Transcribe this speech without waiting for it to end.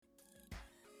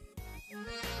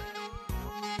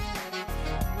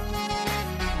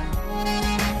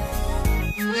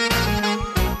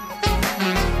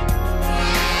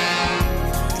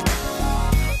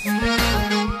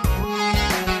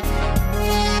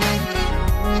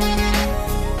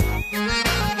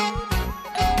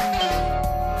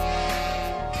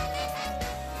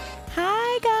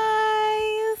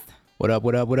What up,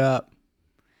 what up, what up?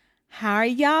 How are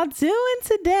y'all doing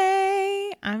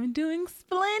today? I'm doing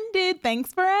splendid.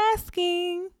 Thanks for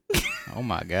asking. Oh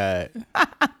my God.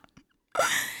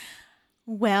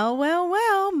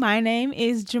 Well. My name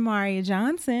is Jamaria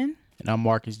Johnson. And I'm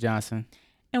Marcus Johnson.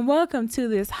 And welcome to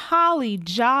this holly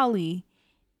jolly,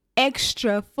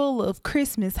 extra full of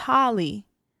Christmas holly.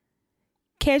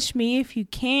 Catch me if you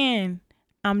can.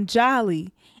 I'm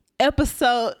jolly.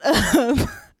 Episode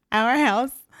of Our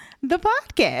House, the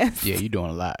podcast. Yeah, you're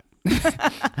doing a lot.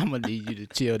 I'm going to need you to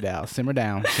chill down. Simmer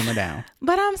down.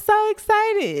 But I'm so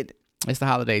excited. It's the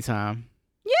holiday time.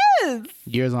 Yes.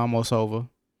 Year's almost over.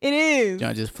 It is.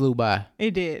 John just flew by.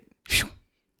 It did.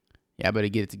 Yeah, I better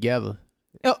get it together.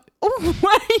 Oh,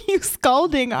 why are you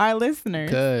scolding our listeners?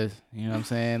 Because, you know what I'm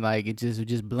saying? Like, it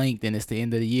just blinked and it's the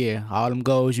end of the year. All them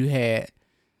goals you had.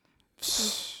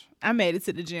 I made it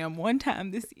to the gym one time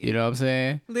this year. You know what I'm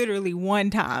saying? Literally one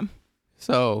time.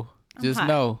 So, just hot.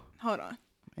 know. Hold on.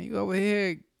 You over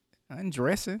here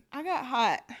undressing. I got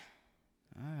hot.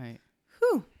 All right.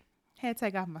 Whew. Had to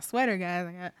take off my sweater, guys.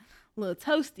 I got a little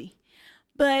toasty.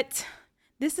 But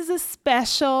this is a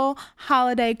special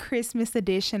holiday Christmas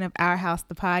edition of Our House,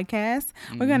 the podcast.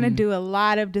 We're going to do a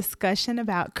lot of discussion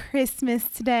about Christmas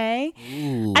today.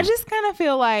 Ooh. I just kind of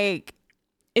feel like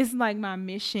it's like my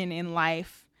mission in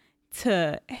life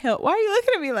to help. Why are you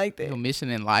looking at me like that? Your mission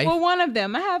in life? Well, one of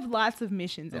them. I have lots of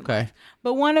missions in Okay. life.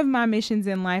 But one of my missions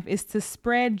in life is to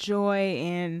spread joy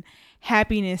and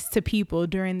happiness to people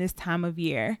during this time of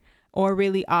year, or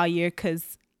really all year,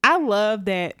 because I love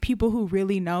that people who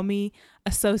really know me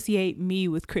associate me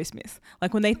with Christmas.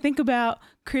 Like when they think about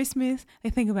Christmas, they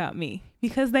think about me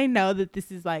because they know that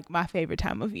this is like my favorite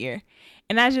time of year.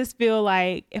 And I just feel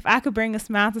like if I could bring a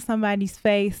smile to somebody's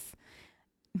face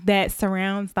that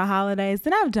surrounds the holidays,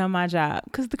 then I've done my job.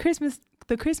 Because the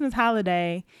Christmas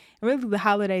holiday, really the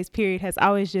holidays period, has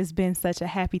always just been such a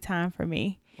happy time for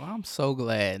me. Well, I'm so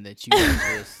glad that you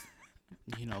are just,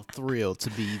 thrilled to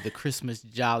be the Christmas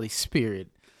jolly spirit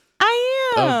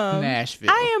I am. of Nashville.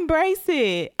 I embrace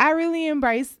it. I really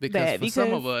embrace because that. for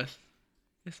some of us,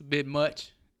 it's a bit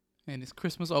much, and it's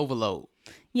Christmas overload.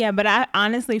 Yeah, but I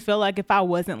honestly feel like if I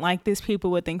wasn't like this,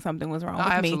 people would think something was wrong with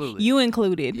absolutely. me. You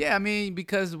included. Yeah, I mean,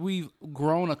 because we've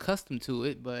grown accustomed to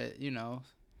it, but,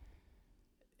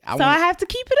 I have to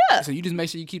keep it up. So you just make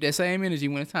sure you keep that same energy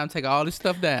when it's time to take all this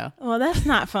stuff down. Well, that's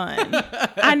not fun.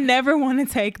 I never want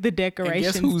to take the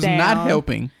decorations and guess who's down. not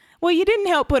helping? Well, you didn't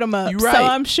help put them up, You're right. so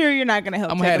I'm sure you're not going to help.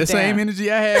 I'm going to have the same down.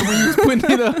 energy I had when you was putting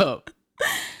it up.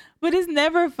 But it's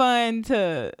never fun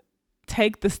to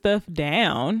take the stuff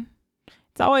down.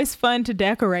 It's always fun to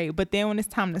decorate, but then when it's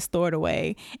time to store it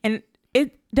away, and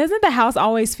it doesn't the house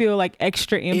always feel like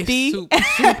extra empty?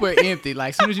 It's super empty. Like,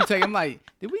 as soon as you take it, I'm like,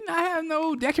 did we not have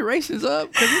no decorations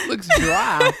up? Because it looks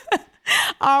dry.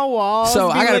 Our walls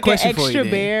So be I got a looking question for you extra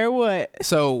then. bare. What?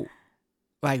 So,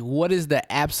 like, what is the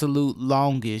absolute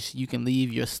longest you can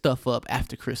leave your stuff up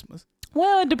after Christmas?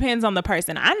 Well, it depends on the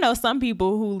person. I know some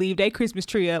people who leave their Christmas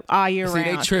tree up all year See,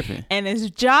 round. they tripping. And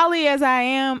as jolly as I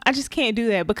am, I just can't do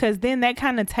that because then that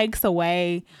kind of takes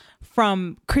away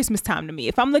from Christmas time to me.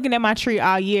 If I'm looking at my tree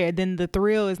all year, then the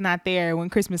thrill is not there when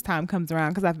Christmas time comes around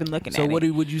because I've been looking So at what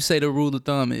it. would you say the rule of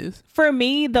thumb is? For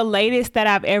me, the latest that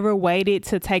I've ever waited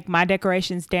to take my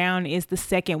decorations down is the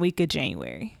second week of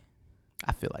January.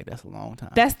 I feel like that's a long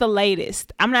time. That's the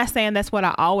latest. I'm not saying that's what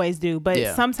I always do, but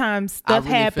Yeah. sometimes stuff I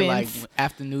really happens. feel like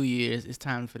after New Year's, it's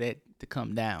time for that to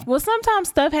come down. Well, sometimes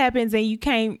stuff happens and you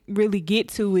can't really get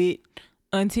to it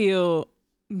until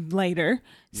later.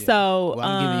 Yeah. So Well,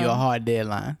 I'm giving you a hard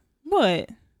deadline.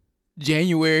 What?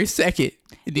 January 2nd.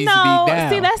 It needs No, to be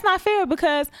down. see, that's not fair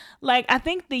because, like, I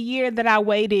think the year that I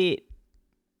waited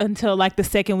until like the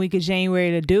second week of January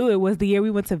to do it was the year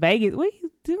we went to Vegas. What are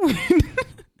you doing?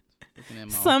 Looking at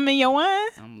my- Some in your wine?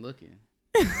 I'm looking.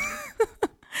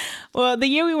 Well, the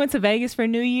year we went to Vegas for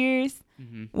New Year's,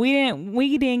 Mm-hmm.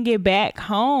 we didn't get back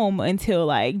home until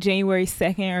like January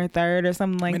 2nd or 3rd or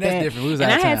something like that's that. different. We was And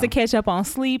out I of had to town. catch up on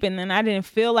sleep, and then I didn't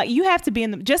feel like you have to be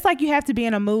just like you have to be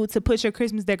in a mood to put your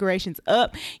Christmas decorations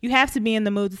up. You have to be in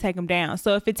the mood to take them down.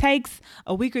 So if it takes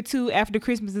a week or two after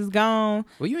Christmas is gone,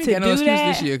 Well, you ain't to got no do excuse that,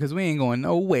 this year because we ain't going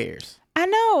nowheres. I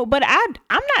know, but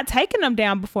I'm not taking them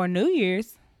down before New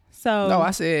Year's. So No, I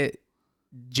said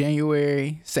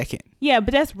January 2nd. yeah,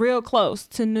 but that's real close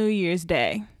to New Year's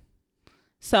Day.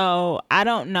 So I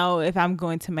don't know if I'm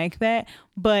going to make that,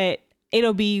 but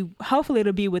hopefully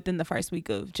it'll be within the first week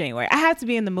of January. I have to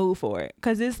be in the mood for it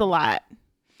because it's a lot.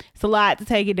 It's a lot to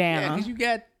take it Yeah, down. because you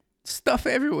got stuff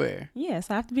everywhere. Yes,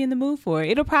 I have to be in the mood for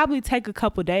it. It'll probably take a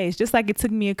couple days, just like it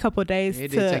took me a couple days It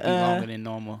to did take you longer than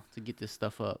normal to get this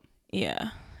stuff up. Yeah.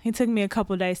 It took me a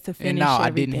couple days to finish. And no, I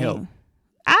didn't everything. help.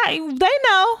 They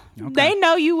know. Okay. They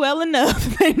know you well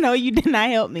enough. They know you did not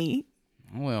help me.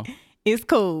 Well, It's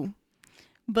cool.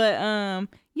 But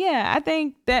yeah, I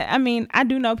think that, I mean, I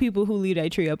do know people who leave their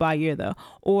tree up all year though.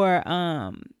 Or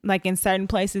like in certain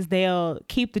places they'll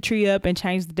keep the tree up and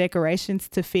change the decorations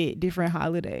to fit different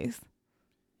holidays.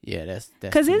 yeah, that's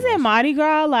Cuz too isn't much. Mardi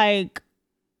Gras like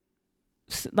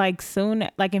soon,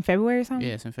 like in February or something?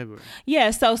 Yeah, it's in February.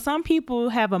 Yeah, so some people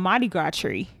have a Mardi Gras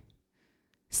tree.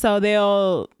 So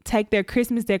they'll take their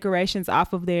Christmas decorations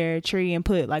off of their tree and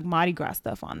put like Mardi Gras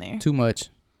stuff on there. Too much.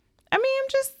 I mean,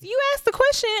 you asked the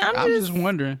question. I'm just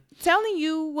wondering. telling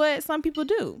you what some people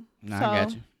do. Nah, So, I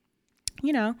got you.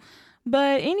 You know.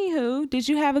 But anywho, did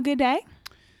you have a good day?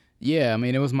 Yeah, I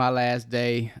mean, it was my last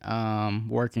day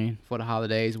working for the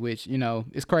holidays, which, you know,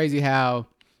 it's crazy how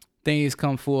things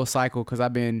come full cycle because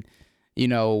I've been, you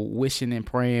know, wishing and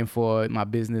praying for my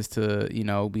business to, you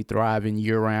know, be thriving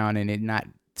year round and it not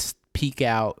peak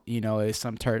out, you know, at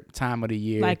some time of the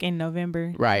year. Like in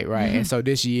November. Right. And so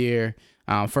this year,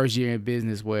 first year in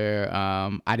business where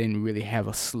I didn't really have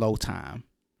a slow time,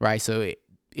 right? So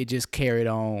it just carried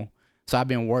on. So I've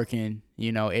been working,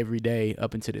 you know, every day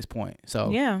up until this point.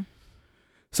 So Yeah.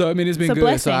 So I mean, it's been It's a good.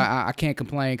 blessing. So I can't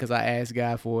complain because I asked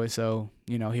God for it. So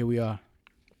you know, here we are.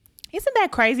 Isn't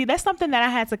that crazy? That's something that I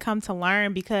had to come to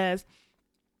learn because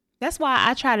that's why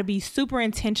I try to be super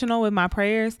intentional with my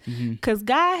prayers. Because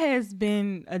God has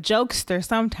been a jokester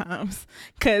sometimes.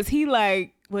 Because he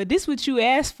like, well, this what you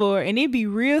asked for. And it be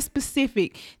real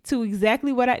specific to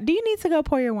exactly what do you need to go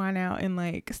pour your wine out and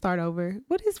like start over?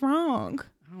 What is wrong?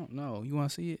 I don't know. You want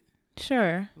to see it?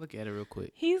 Sure. Look at it real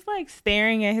quick. He's like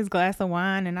staring at his glass of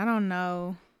wine and I don't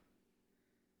know.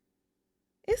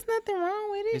 It's nothing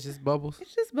wrong with it. It's just bubbles.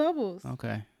 It's just bubbles.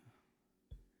 Okay.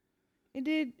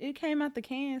 It came out the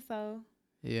can, so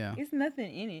Yeah. it's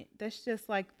nothing in it. That's just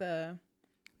like the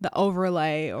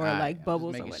overlay or All right, like I'm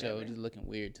bubbles just or making whatever. sure. Just looking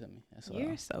weird to me. That's all.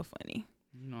 You're so funny.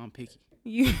 You know, I'm picky.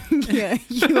 Yeah,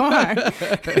 you are.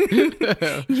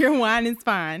 Your wine is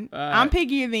fine. All I'm right.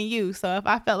 pickier than you, so if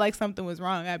I felt like something was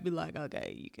wrong, I'd be like,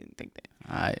 okay, you can think that.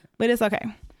 All right. But it's okay.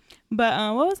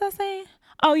 But what was I saying?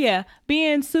 Oh yeah,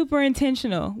 being super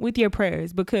intentional with your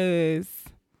prayers because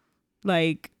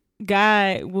like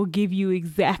God will give you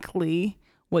exactly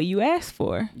what you ask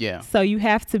for. Yeah. So you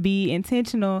have to be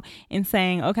intentional in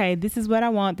saying, okay, this is what I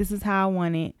want. This is how I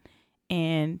want it.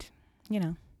 And, you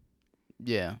know,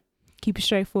 Yeah. keep it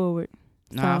straightforward.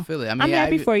 No, So, I feel it. I mean, I'm yeah,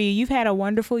 happy for you. You've had a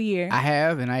wonderful year. I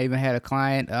have, and I even had a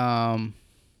client.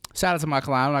 Shout out to my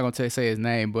client. I'm not gonna say his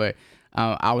name, but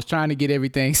I was trying to get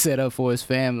everything set up for his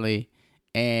family,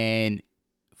 and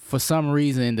for some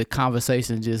reason, the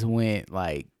conversation just went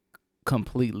like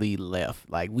completely left.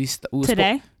 Like we was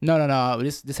Today? No.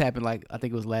 This happened like I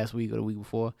think it was last week or the week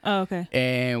before. Oh, okay.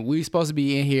 And we were supposed to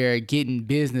be in here getting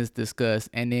business discussed,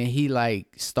 and then he like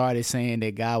started saying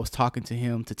that God was talking to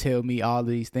him to tell me all of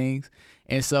these things,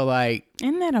 and so like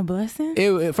Isn't that a blessing?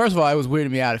 it first of all, it was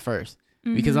weirding me out at first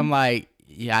because Mhm. I'm like,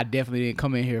 yeah, I definitely didn't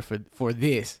come in here for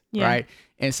this, Yeah. right?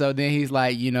 And so then he's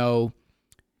like, you know,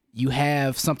 you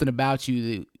have something about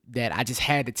you that I just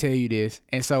had to tell you this.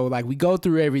 And so like we go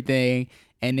through everything,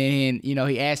 and then you know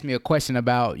he asked me a question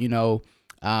about, you know,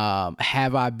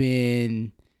 have I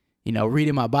been, you know,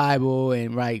 reading my Bible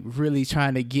and like really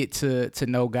trying to get to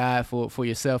know God for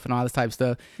yourself and all this type of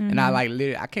stuff. And I like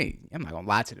literally, I'm not gonna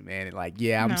lie to the man. And like,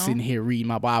 yeah, I'm No. sitting here reading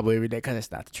my Bible every day because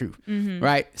that's not the truth, Mhm.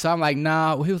 right? So I'm like,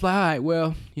 nah. Well, he was like, all right,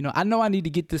 well, you know, I know I need to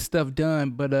get this stuff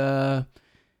done, but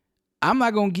I'm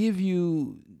not gonna give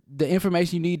you the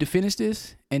information you need to finish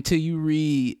this until you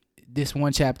read this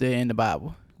one chapter in the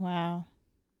Bible. Wow.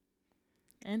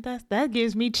 And that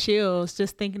gives me chills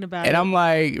just thinking about And it. I'm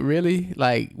like, really?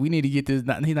 Like, we need to get this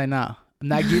done. He's like, nah, I'm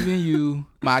not giving you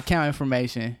my account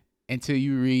information until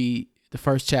you read the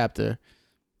first chapter.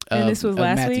 And this was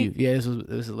last Matthew. week? Yeah, this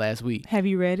was last week. Have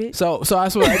you read it? So I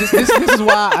swear, this is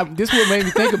why this is what made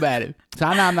me think about it. So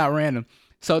I know I'm not random.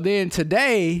 So then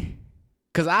today,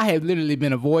 because I have literally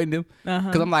been avoiding him,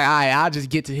 because I'm like, all right, I'll just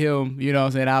get to him. You know what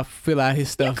I'm saying? I'll fill out his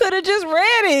stuff. Could have just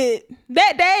read it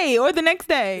that day or the next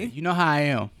day. You know how I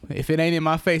am. If it ain't in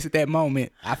my face at that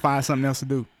moment, I find something else to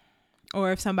do.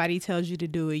 Or if somebody tells you to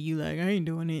do it, you like, I ain't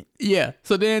doing it. Yeah.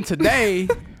 So then today,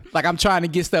 like I'm trying to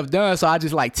get stuff done. So I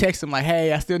just like text him like,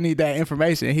 hey, I still need that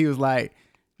information. And he was like,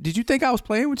 did you think I was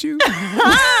playing with you? Hey,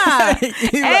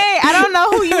 I don't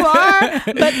know who you are,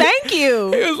 but thank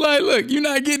you. He was like, look, you're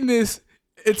not getting this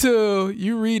until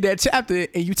you read that chapter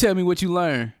and you tell me what you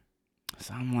learned.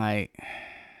 So I'm like,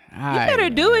 all You right, better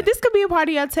do it. This could be a part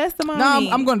of your testimony. No,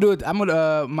 I'm gonna do it. I'm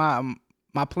gonna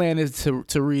my plan is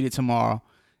to read it tomorrow,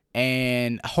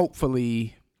 and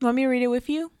hopefully, Want me to read it with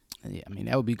you? yeah, I mean,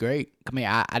 that would be great. I mean,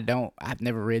 I've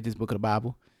never read this book of the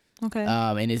Bible. Okay.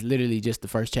 And it's literally just the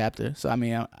first chapter. So, I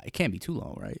mean, it can't be too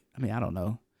long, right? I mean, I don't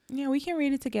know. Yeah, we can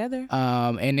read it together.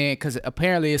 And then, because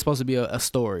apparently it's supposed to be a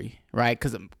story, right?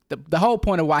 Because the whole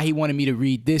point of why he wanted me to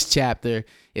read this chapter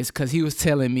is because he was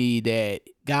telling me that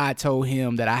God told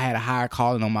him that I had a higher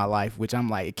calling on my life, which I'm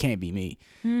like, it can't be me.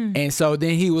 And so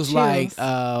then he was like,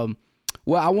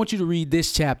 well, I want you to read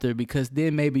this chapter because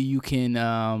then maybe you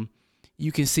can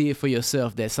see it for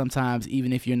yourself that sometimes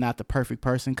even if you're not the perfect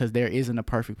person, because there isn't a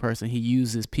perfect person, he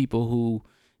uses people who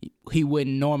he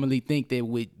wouldn't normally think that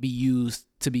would be used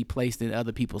to be placed in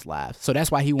other people's lives. So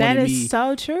that's why he wanted me. That is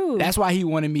so true. That's why he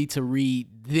wanted me to read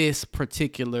this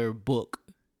particular book.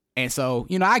 And so,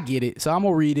 I get it. So I'm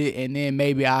going to read it and then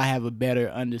maybe I'll have a better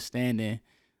understanding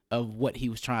of what he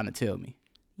was trying to tell me.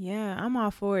 Yeah, I'm all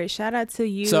for it. Shout out to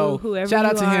you, so, whoever shout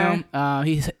out you to are.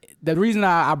 him. The reason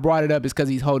I brought it up is because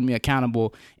he's holding me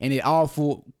accountable, and it all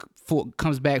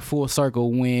comes back full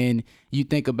circle when you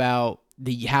think about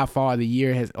how far the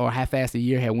year has, or how fast the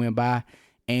year had went by,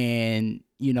 and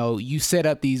you set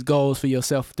up these goals for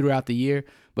yourself throughout the year,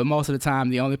 but most of the time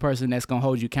the only person that's gonna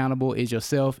hold you accountable is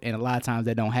yourself, and a lot of times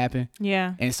that don't happen.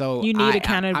 Yeah. And so you need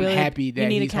accountability. I'm happy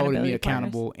that he's holding me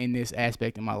accountable in this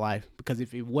aspect of my life, because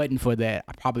if it wasn't for that,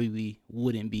 I probably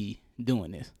wouldn't be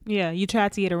doing this. Yeah, you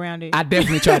tried to get around it. I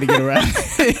definitely tried to get around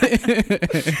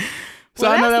it. So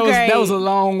well, I know that was a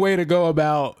long way to go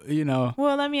about,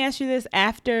 Well, let me ask you this: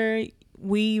 after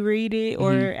we read it,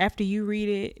 or after you read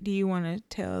it, do you want to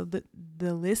tell the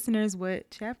listeners what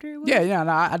chapter it was? Yeah,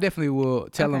 no, I definitely will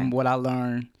tell them what I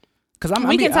learned. Because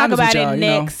we can talk about it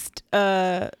next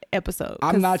episode.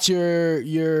 I'm not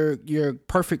your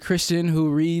perfect Christian who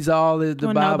reads all the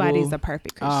Bible. Nobody's a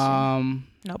perfect Christian.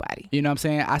 Nobody. You know what I'm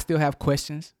saying? I still have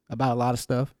questions about a lot of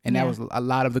stuff, and that was a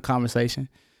lot of the conversation.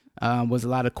 Was a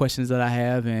lot of questions that I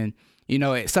have, and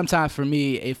sometimes for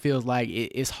me it feels like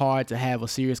it's hard to have a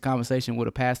serious conversation with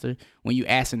a pastor when you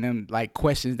asking them like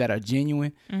questions that are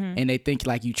genuine, and they think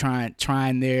like you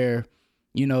trying their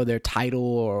their title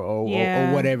or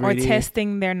whatever or it is,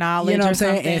 testing their knowledge. You know what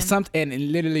I'm saying?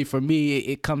 And literally for me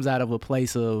it comes out of a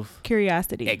place of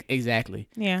curiosity. Exactly.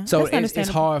 Yeah. So it's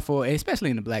hard for, especially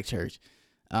in the black church,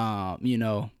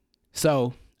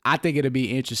 So I think it'll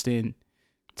be interesting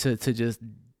to just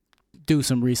do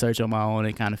some research on my own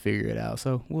and kind of figure it out.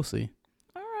 So we'll see.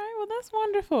 All right. Well, that's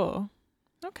wonderful.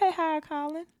 Okay, higher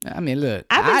calling. I mean, look,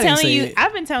 I've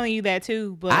been telling you that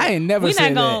too, but I ain't never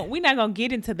said that. We're not gonna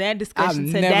get into that discussion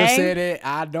I've today. Never said it.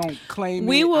 I don't claim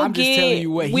it. I'm just telling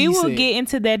you what he said. We will get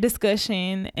into that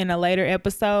discussion in a later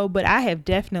episode, but I have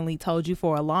definitely told you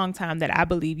for a long time that I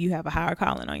believe you have a higher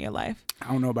calling on your life.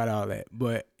 I don't know about all that,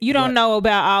 but you don't know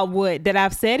about all what that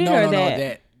I've said it no, or no, that. No,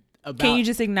 that about, can you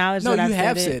just acknowledge that you I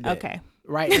have said that. Okay,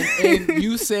 right, and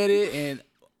you said it, and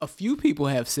a few people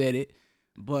have said it,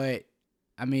 but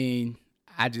I mean,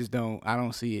 I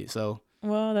don't see it. So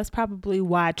well, that's probably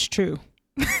why it's true,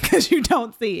 because you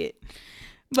don't see it.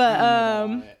 But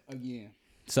again,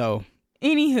 so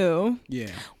anywho, yeah.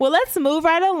 Well, let's move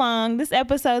right along. This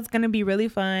episode's gonna be really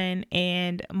fun,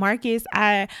 and Marcus,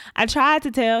 I tried to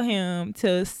tell him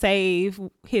to save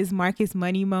his Marcus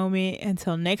Money moment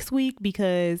until next week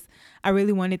because I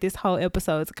really wanted this whole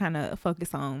episode to kind of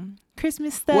focus on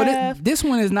Christmas stuff. Well, this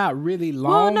one is not really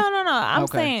long. Well, no. I'm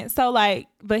saying so, like,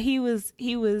 but he was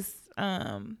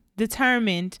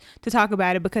determined to talk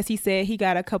about it because he said he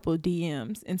got a couple of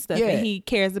DMs and stuff, and he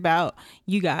cares about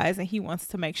you guys, and he wants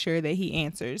to make sure that he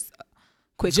answers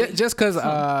quickly. Just because,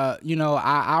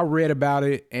 I read about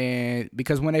it, and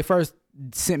because when they first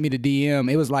sent me the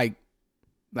DM, it was like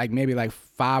maybe like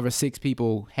 5 or 6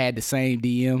 people had the same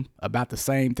DM about the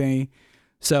same thing.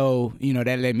 So,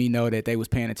 that let me know that they was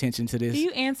paying attention to this. Do you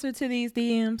answer to these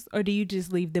DMs or do you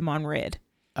just leave them on read?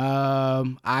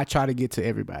 I try to get to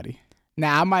everybody.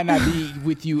 Now, I might not be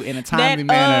with you in a timely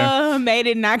manner. Made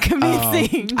it not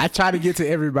convincing. I try to get to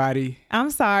everybody. I'm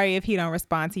sorry if he don't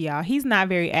respond to y'all. He's not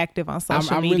very active on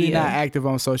social media. I'm really not active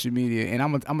on social media. And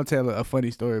I'm gonna tell a funny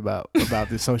story about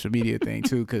this social media thing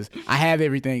too, because I have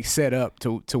everything set up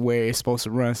to where it's supposed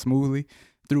to run smoothly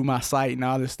through my site and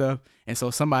all this stuff. And so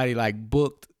somebody like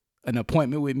booked an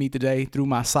appointment with me today through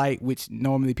my site, which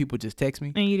normally people just text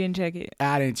me. And you didn't check it?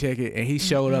 I didn't check it. And he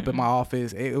showed up in my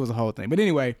office. It was a whole thing. But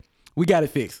anyway, we got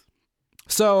it fixed.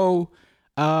 So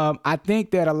I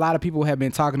think that a lot of people have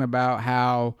been talking about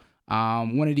how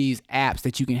one of these apps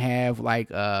that you can have, like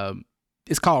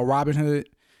it's called Robinhood,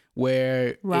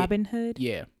 where Robinhood?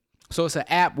 Yeah. So it's an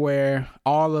app where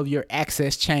all of your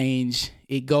excess change,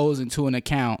 it goes into an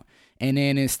account, and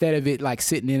then instead of it like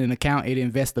sitting in an account, it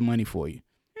invests the money for you.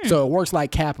 So it works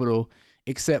like capital,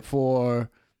 except for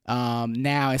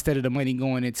now instead of the money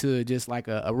going into just like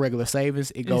a regular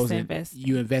savings, it goes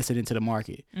you invest it into the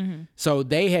market. So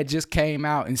they had just came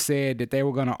out and said that they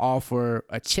were going to offer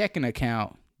a checking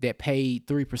account that paid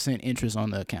 3% interest on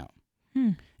the account.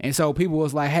 And so people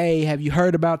was like, hey, have you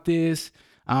heard about this?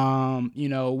 What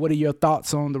are your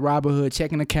thoughts on the Robinhood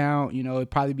checking account?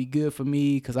 It'd probably be good for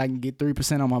me because I can get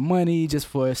 3% on my money just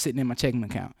for sitting in my checking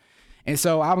account. And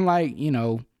so I'm like,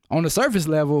 on the surface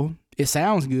level, it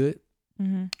sounds good.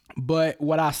 But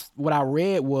what I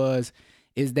read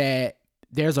is that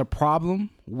there's a problem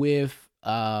with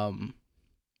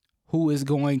who is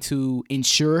going to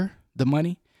insure the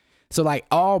money. So like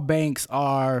all banks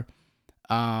are,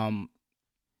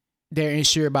 they're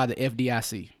insured by the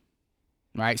FDIC,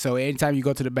 right? So anytime you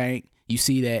go to the bank, you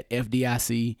see that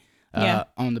FDIC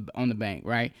on the bank,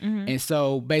 right? And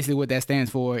so basically what that stands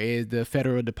for is the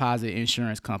Federal Deposit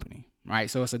Insurance Company, right?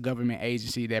 So it's a government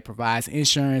agency that provides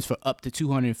insurance for up to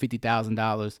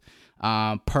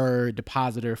 $250,000 per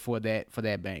depositor for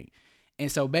that bank.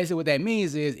 And so basically what that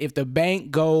means is if the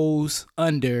bank goes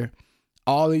under,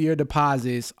 all of your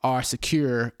deposits are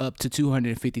secure up to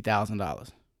 $250,000.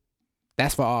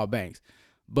 That's for all banks.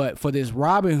 But for this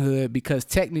Robinhood, because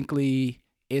technically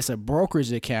it's a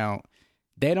brokerage account,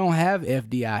 they don't have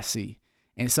FDIC.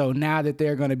 And so now that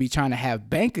they're going to be trying to have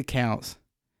bank accounts,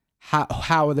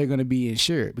 how are they going to be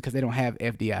insured? Because they don't have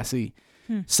FDIC.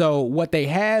 So what they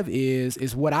have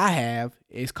is what I have.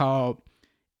 It's called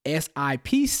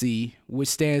SIPC, which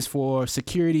stands for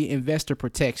Security Investor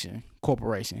Protection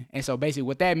Corporation. And so basically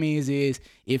what that means is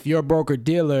if your broker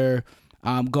dealer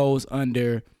goes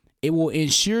under, it will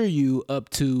insure you up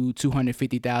to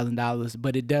 $250,000,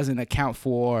 but it doesn't account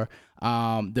for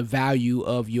the value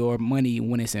of your money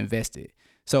when it's invested.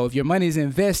 So if your money is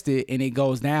invested and it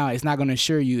goes down, it's not going to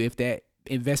insure you if that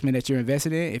investment that you're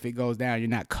invested in, if it goes down, you're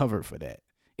not covered for that.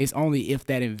 It's only if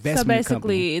that investment. So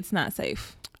basically, it's not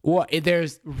safe. Well,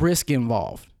 there's risk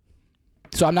involved.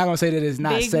 So I'm not going to say that it's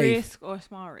not safe. Big risk or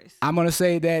small risk? I'm going to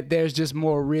say that there's just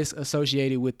more risk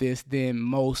associated with this than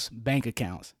most bank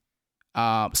accounts.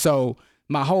 So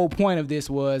my whole point of this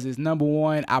is number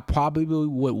one, I probably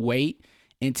would wait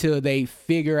until they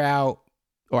figure out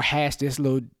or hash this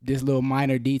little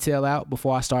minor detail out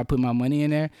before I start putting my money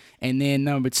in there. And then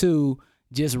number two,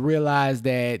 just realize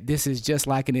that this is just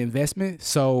like an investment.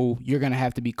 So you're going to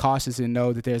have to be cautious and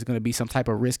know that there's going to be some type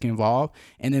of risk involved.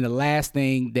 And then the last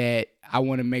thing that I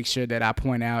want to make sure that I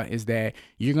point out is that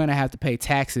you're going to have to pay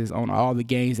taxes on all the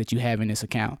gains that you have in this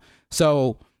account.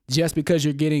 So just because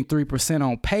you're getting 3%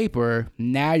 on paper,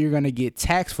 now you're going to get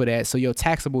taxed for that. So your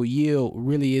taxable yield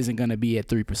really isn't going to be at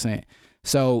 3%.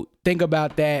 So think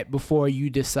about that before you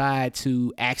decide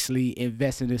to actually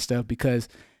invest in this stuff, because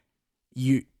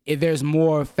if there's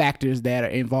more factors that are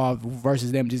involved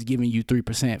versus them just giving you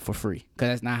 3% for free, because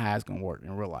that's not how it's going to work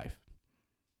in real life.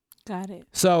 Got it.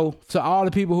 So all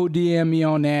the people who DM me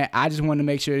on that, I just wanted to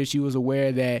make sure that you was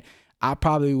aware that I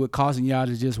probably would caution y'all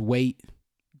to just wait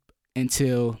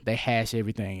until they hash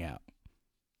everything out.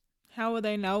 How will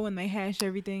they know when they hash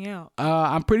everything out?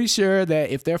 I'm pretty sure that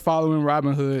if they're following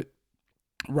Robinhood's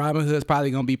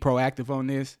probably going to be proactive on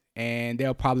this, and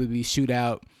they'll probably shoot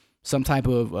out some type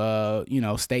of,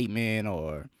 statement,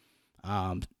 or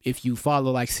if you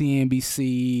follow like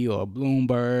CNBC or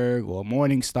Bloomberg or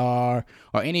Morningstar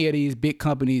or any of these big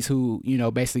companies who,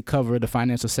 basically cover the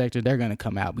financial sector, they're going to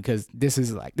come out, because this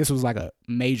was like a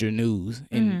major news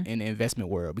in the investment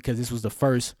world, because this was the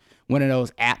first one of those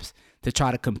apps to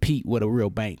try to compete with a real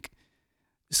bank.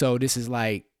 So this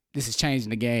is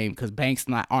changing the game, because banks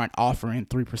aren't offering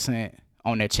 3%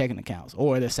 on their checking accounts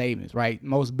or their savings, right?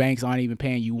 Most banks aren't even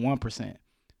paying you 1%.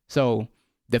 So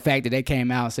the fact that they came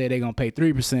out and said they're going to pay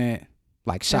 3%,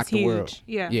 shocked the world.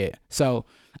 Yeah. So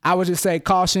I would just say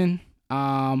caution.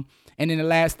 And then the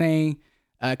last thing,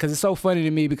 because it's so funny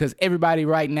to me, because everybody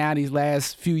right now these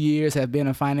last few years have been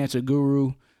a financial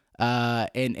guru.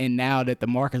 And now that the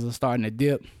markets are starting to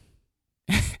dip,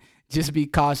 just be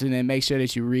cautious and make sure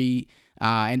that you read.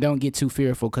 And don't get too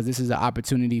fearful, because this is an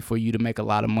opportunity for you to make a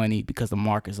lot of money because the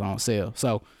market's on sale.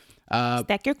 So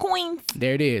stack your coins.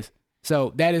 There it is.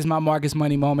 So that is my Marcus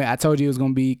Money moment. I told you it was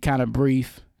going to be kind of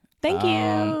brief. Thank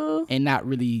you. And not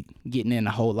really getting in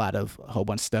a whole bunch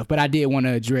of stuff. But I did want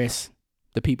to address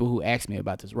the people who asked me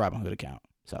about this Robinhood account.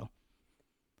 So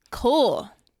cool.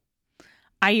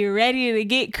 Are you ready to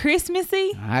get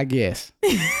Christmassy? I guess.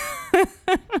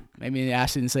 Maybe I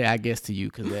shouldn't say I guess to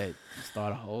you, because that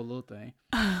started a whole little thing.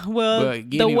 Well,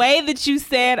 the way that you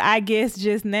said I guess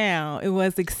just now, it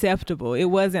was acceptable. It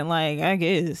wasn't like I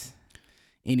guess.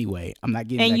 Anyway, I'm not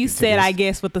getting. And back you into said, this. I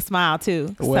guess, with a smile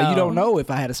too. Well, So- you don't know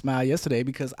if I had a smile yesterday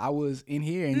because I was in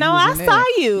here. And No, you was I in there. saw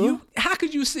you. How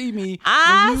could you see me?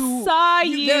 I when saw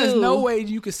you. There's no way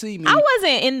you could see me. I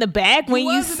wasn't in the back when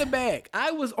you you. was in the back.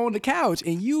 I was on the couch,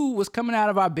 and you was coming out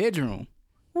of our bedroom.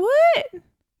 What?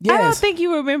 Yes. I don't think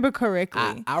you remember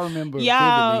correctly. I remember.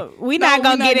 Y'all, vividly. we're No, not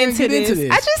gonna we're get into this.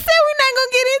 I just said we're not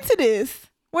gonna get into this.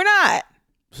 We're not.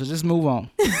 So just move on.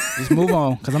 Just move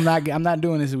on, because I'm not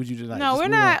doing this with you tonight. No, Just we're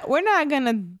move not. on. We're not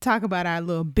gonna talk about our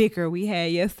little bicker we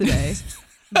had yesterday,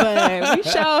 but we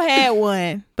sure had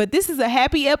one. But this is a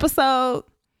happy episode.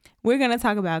 We're gonna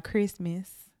talk about Christmas,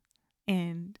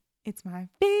 and it's my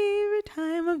favorite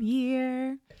time of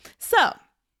year. So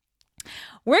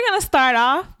we're gonna start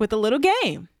off with a little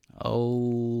game.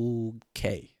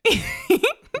 Okay.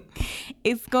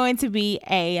 It's going to be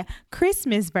a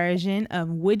Christmas version of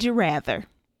Would You Rather.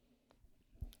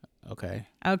 Okay.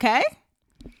 Okay?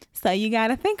 So you got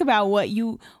to think about what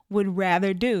you would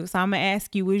rather do. So I'm going to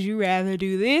ask you, would you rather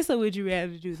do this or would you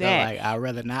rather do So that? like, I'd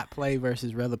rather not play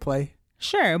versus rather play.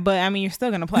 Sure, but I mean, you're still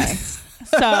going to play.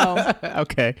 So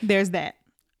Okay. there's that.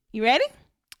 You ready?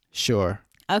 Sure.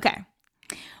 Okay.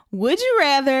 Would you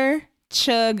rather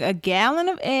chug a gallon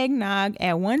of eggnog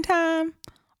at one time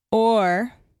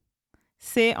or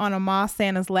sit on a Moss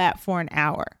Santa's lap for an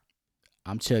hour?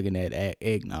 I'm chugging that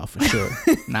eggnog for sure.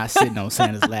 Not sitting on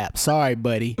Santa's lap. Sorry,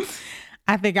 buddy.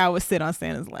 I think I would sit on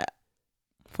Santa's lap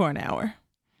for an hour.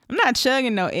 I'm not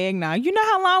chugging no eggnog. You know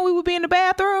how long we would be in the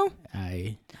bathroom?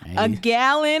 A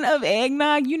gallon of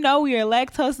eggnog. You know we are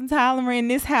lactose intolerant in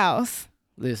this house.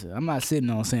 Listen, I'm not sitting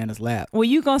on Santa's lap. Well,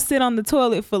 you gonna sit on the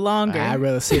toilet for longer. I'd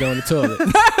rather sit on the toilet.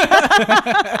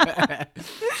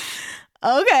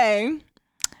 Okay.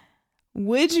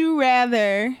 Would you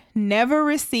rather never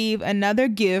receive another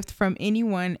gift from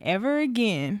anyone ever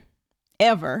again,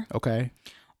 ever, Okay.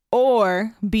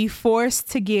 or be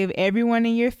forced to give everyone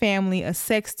in your family a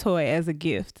sex toy as a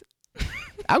gift?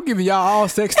 I'm giving y'all all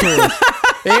sex toys.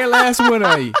 Every last one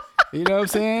of you. You know what I'm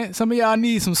saying? Some of y'all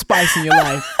need some spice in your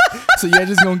life. So you're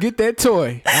just going to get that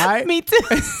toy. All right? Me too.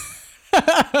 I'm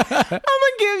gonna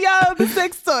give y'all the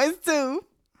sex toys too.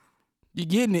 You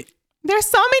getting it. There's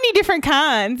so many different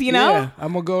kinds, you know? Yeah.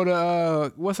 I'm going to go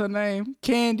to, what's her name?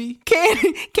 Candy.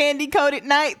 Candy coated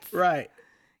nights. Right.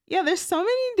 Yeah, there's so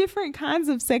many different kinds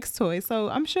of sex toys. So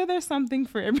I'm sure there's something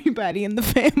for everybody in the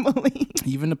family.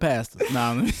 Even the pastor.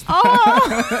 Nah,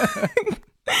 Oh.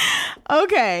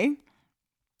 Okay.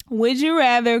 Would you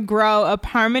rather grow a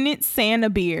permanent Santa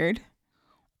beard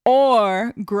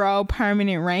or grow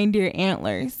permanent reindeer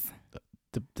antlers?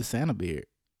 the Santa beard.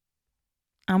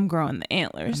 I'm growing the I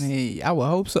antlers. mean, I would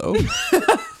hope so.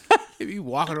 If you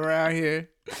walking around here.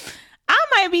 I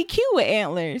might be cute with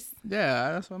antlers.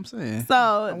 Yeah, that's what I'm saying.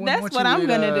 So wouldn't that's want what you I'm with,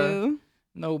 going to do.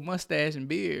 No mustache and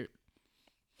beard.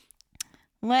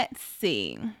 Let's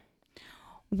see.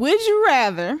 Would you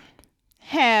rather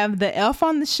have the elf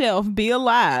on the shelf be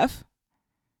alive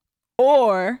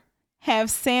or have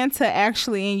Santa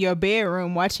actually in your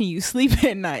bedroom watching you sleep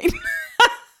at night?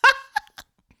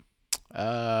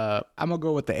 I'm gonna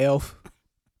go with the elf.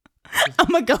 I'm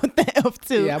going to go with the elf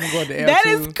too. Yeah, I'm gonna go with the elf. That too.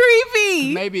 is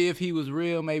creepy. Maybe if he was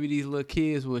real, maybe these little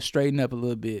kids would straighten up a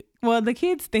little bit. Well, the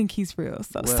kids think he's real.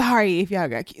 So Well- sorry if y'all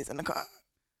got kids in the car.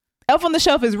 Elf on the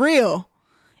Shelf is real.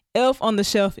 Elf on the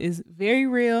Shelf is very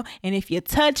real. And if you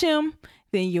touch him,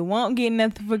 then you won't get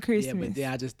nothing for Yeah, Christmas. but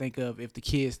then I just think of if the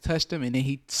kids touched him and then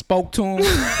he spoke to him,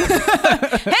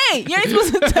 Hey, you ain't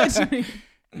supposed to touch me.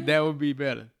 that would be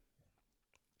better.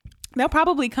 They'll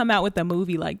probably come out with a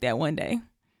movie like that one day.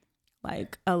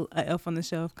 Like a Elf on the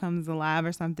Shelf comes alive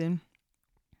or something.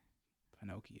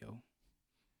 Pinocchio.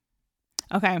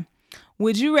 Okay.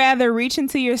 Would you rather reach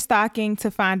into your stocking to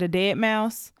find a dead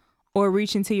mouse or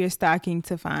reach into your stocking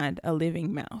to find a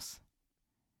living mouse?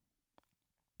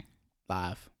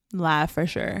 Live. Live for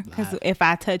sure. Because Live. if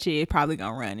I touch it, it's probably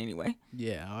going to run anyway.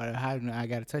 Yeah, I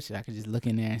gotta touch it. I could just look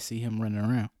in there and see him running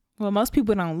around. Well, most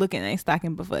people don't look in their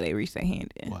stocking before they reach their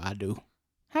hand in. Well, I do.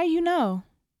 How you know?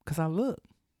 Cause I look.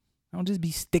 I don't just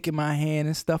be sticking my hand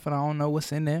and stuff and I don't know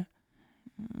what's in there.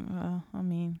 Well, I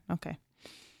mean, okay.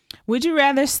 Would you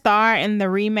rather star in the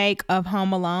remake of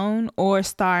Home Alone or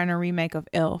star in a remake of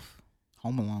Elf?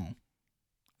 Home Alone.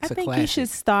 I It's a think you classic. should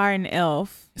star in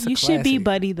Elf. It's a You should be classic.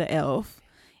 Buddy the Elf.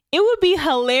 It would be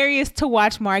hilarious to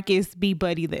watch Marcus be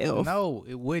Buddy the Elf. No,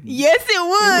 it wouldn't. Yes, it It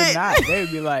would. would not. They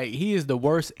would be like, he is the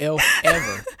worst elf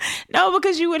ever. No,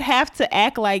 because you would have to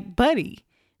act like Buddy.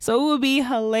 So it would be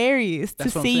hilarious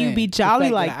That's to what I'm see you saying. be The jolly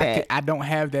fact like that. I don't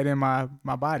have that in my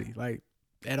body, like,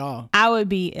 at all. I would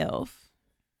be Elf.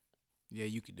 Yeah,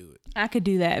 you could do it. I could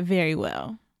do that very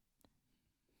well.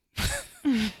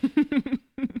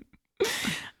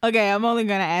 Okay, I'm only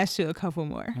gonna ask you a couple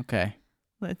more. Okay.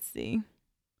 Let's see.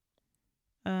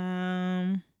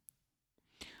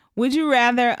 Would you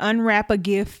rather unwrap a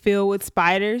gift filled with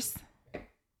spiders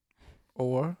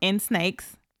and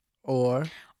snakes, Or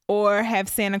have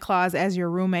Santa Claus as your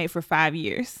roommate for 5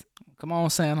 years? come on,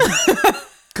 Santa.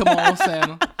 Come on,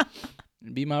 Santa.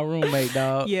 Be my roommate,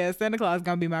 dog. Yeah, Santa Claus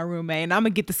gonna be my roommate, and I'm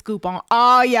gonna get the scoop on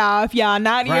all y'all. If y'all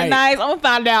not Right. nice, I'm gonna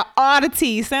find out all the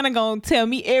tea. Santa gonna tell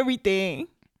me everything.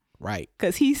 Right.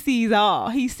 Because he sees all.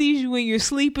 He sees you when you're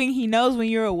sleeping. He knows when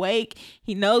you're awake.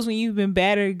 He knows when you've been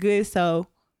bad or good. So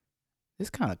It's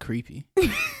kind of creepy.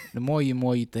 The more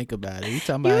you think about it. You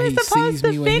talking you about were he supposed sees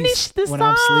to me finish the when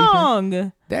I'm sleeping?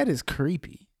 song. That is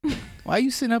creepy. Why you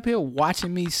sitting up here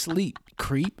watching me sleep,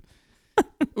 creep?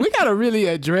 We gotta really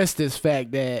address this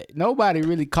fact that nobody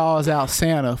really calls out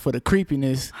Santa for the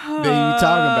creepiness that you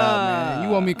talking about, man. You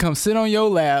want me to come sit on your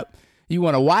lap? You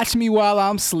want to watch me while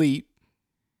I'm asleep?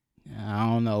 I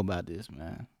don't know about this,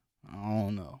 man. I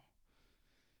don't know.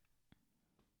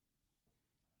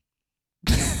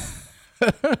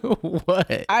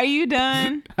 What? Are you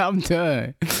done? I'm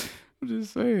done. I'm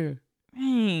just saying.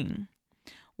 Dang.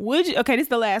 Would you? Okay, this is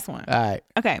the last one. All right.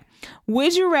 Okay.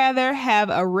 Would you rather have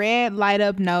a red light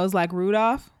up nose like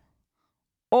Rudolph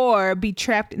or be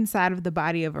trapped inside of the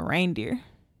body of a reindeer?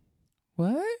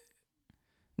 What?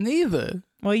 Neither.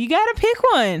 Well, you got to pick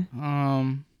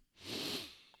one.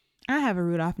 I have a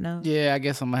Rudolph nose. Yeah, I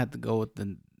guess I'm gonna have to go with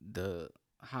the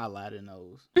highlighter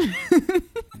nose. You know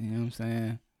what I'm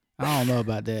saying? I don't know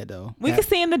about that though. We could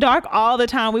see in the dark all the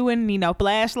time. We wouldn't need no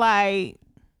flashlight.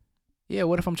 Yeah,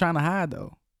 what if I'm trying to hide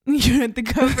though? You have to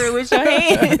cover it with your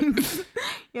hands.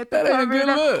 You have to That ain't a cover good it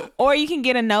up. look. Or you can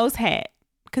get a nose hat.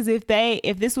 Because if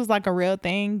this was like a real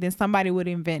thing, then somebody would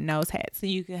invent nose hats. So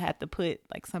you could have to put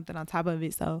like something on top of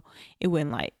it so it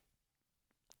wouldn't like.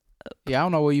 Yeah, I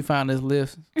don't know where you found this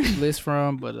list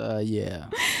from, but yeah.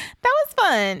 That was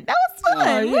fun. That was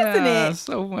fun, wasn't it?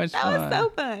 So much That fun. was so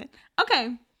fun.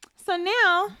 Okay, so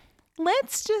now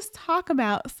let's just talk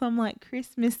about some like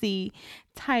Christmassy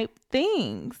type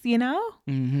things, you know?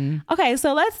 Mm-hmm. Okay,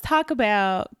 so let's talk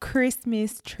about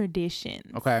Christmas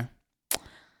traditions. Okay.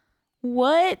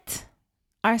 What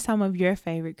are some of your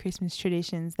favorite Christmas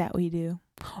traditions that we do?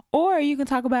 Or you can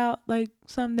talk about like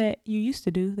some that you used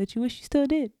to do that you wish you still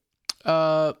did.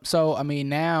 So I mean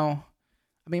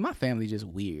my family just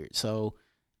weird. So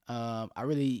I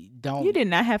really don't. You did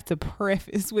not have to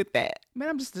preface with that.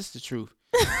 Man, this is the truth.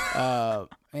 And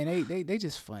they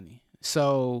just funny.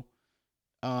 So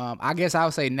I guess I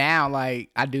would say now,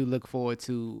 like, I do look forward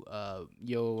to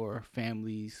your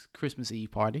family's Christmas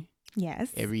Eve party.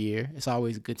 Yes. Every year. It's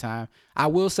always a good time. I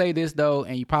will say this though,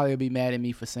 and you probably will be mad at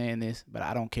me for saying this, but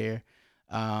I don't care.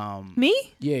 Me?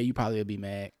 Yeah, you probably will be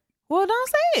mad. Well, don't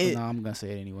say it. No, I'm gonna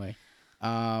say it anyway.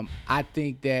 I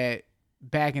think that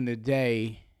back in the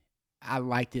day, I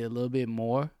liked it a little bit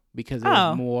more because it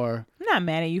was more. I'm not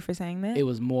mad at you for saying that. It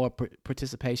was more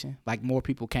participation. Like more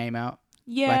people came out.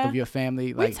 Yeah. Like of your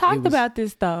family. We talked about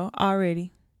this though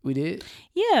already. We did?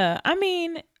 Yeah. I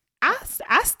mean,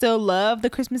 I still love the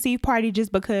Christmas Eve party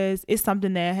just because it's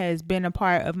something that has been a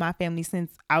part of my family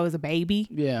since I was a baby.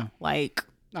 Yeah. Like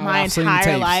my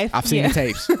entire life. I've seen the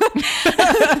tapes.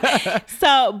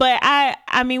 So, but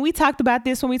I mean, we talked about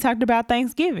this when we talked about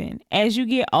Thanksgiving. As you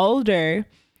get older,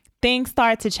 things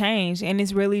start to change and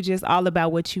it's really just all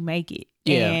about what you make it.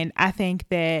 Yeah. And I think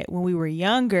that when we were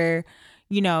younger,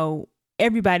 you know,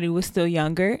 everybody was still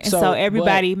younger. And so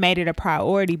everybody made it a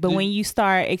priority. But when you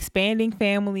start expanding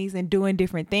families and doing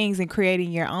different things and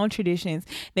creating your own traditions,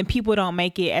 then people don't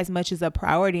make it as much as a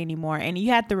priority anymore. And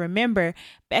you have to remember,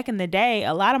 back in the day,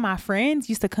 a lot of my friends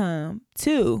used to come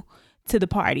too to the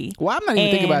party. Well, I'm not even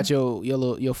thinking about your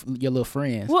little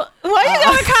friends. Well, why you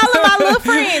gotta call them my little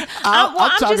friends? I'm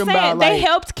talking just saying about, they like,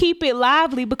 helped keep it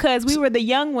lively because we were the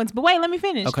young ones. But wait, let me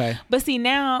finish. Okay. But see,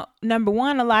 now, number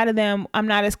one, a lot of them I'm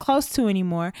not as close to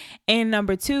anymore. And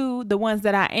number two, the ones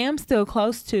that I am still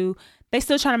close to, they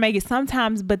still trying to make it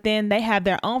sometimes, but then they have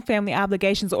their own family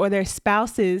obligations or their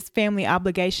spouse's family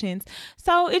obligations.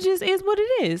 So it just is what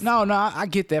it is. No, I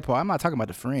get that part. I'm not talking about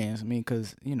the friends. I mean,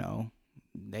 because, you know,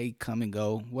 they come and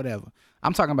go, whatever.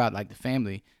 I'm talking about like the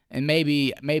family, and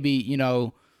maybe you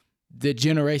know, the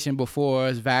generation before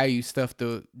us value stuff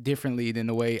differently than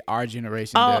the way our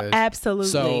generation does. Oh, absolutely.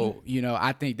 So you know,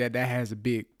 I think that has a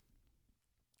big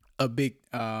what's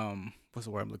the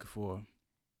word I'm looking for?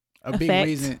 A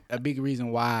big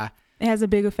reason why. It has a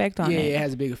big effect on it. Yeah, it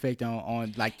has a big effect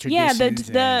on like traditions.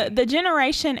 Yeah, the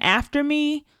generation after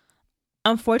me,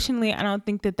 unfortunately, I don't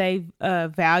think that they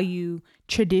value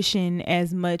tradition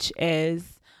as much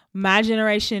as my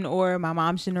generation or my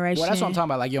mom's generation. Well, that's what I'm talking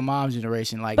about, like your mom's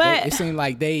generation. Like, But- it seemed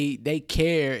like they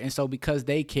care, and so because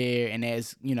they care, and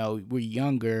as you know, we're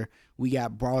younger, we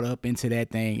got brought up into that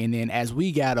thing, and then as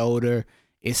we got older,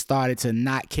 it started to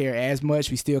not care as much.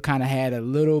 We still kind of had a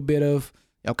little bit of,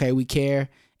 okay, we care,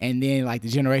 and then like the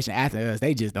generation after us,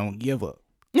 they just don't give up.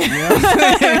 You know what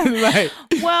I'm saying? Like,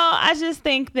 Well, I just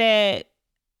think that,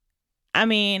 I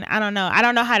mean, I don't know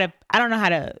how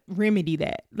to remedy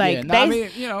that. Like, yeah, no, I mean,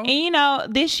 you know, and you know,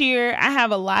 this year I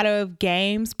have a lot of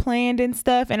games planned and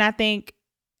stuff, and I think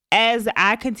as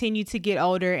I continue to get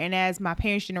older and as my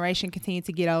parents' generation continue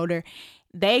to get older,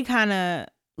 they kind of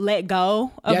let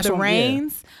go of the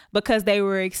reins because they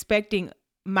were expecting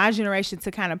my generation to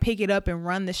kind of pick it up and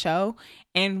run the show,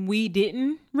 and we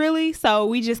didn't really. So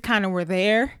we just kind of were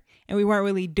there, and we weren't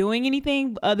really doing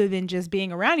anything other than just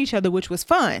being around each other, which was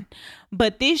fun.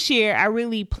 But this year I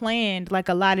really planned like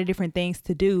a lot of different things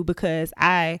to do because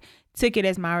I took it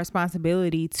as my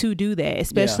responsibility to do that,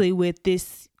 especially with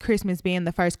this Christmas being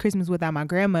the first Christmas without my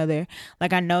grandmother.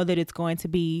 Like, I know that it's going to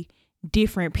be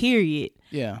different, period.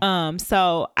 Yeah.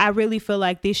 So I really feel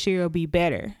like this year will be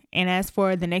better. And as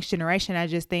for the next generation, I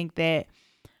just think that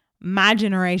my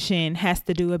generation has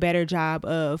to do a better job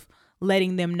of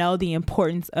letting them know the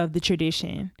importance of the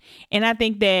tradition. And I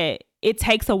think that it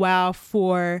takes a while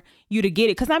for you to get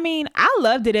it. Cause I mean, I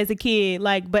loved it as a kid,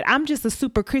 like, but I'm just a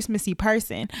super Christmassy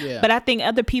person. Yeah. But I think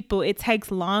other people, it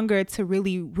takes longer to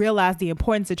really realize the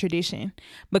importance of tradition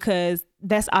because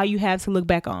that's all you have to look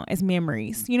back on as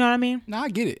memories. You know what I mean? No, I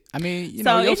get it. I mean, you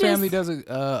So know, your it family just-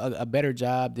 does a better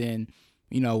job than,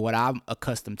 you know, what I'm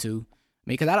accustomed to. I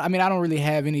mean, because I don't really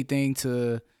have anything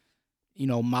to, you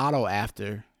know, model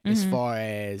after as far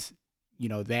as, you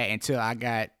know, that until I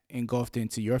got engulfed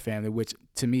into your family, which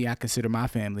to me, I consider my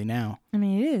family now. I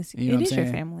mean, it is. You know It what is I'm your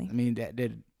saying? family. I mean,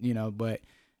 that you know, but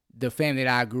the family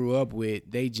that I grew up with,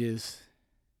 they just,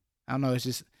 I don't know, it's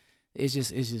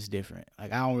just different.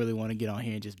 Like, I don't really want to get on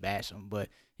here and just bash them, but,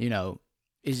 you know,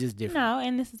 it's just different. No,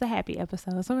 and this is a happy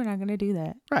episode, so we're not going to do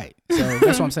that. Right. So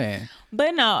that's what I'm saying.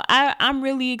 But no, I'm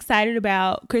really excited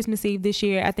about Christmas Eve this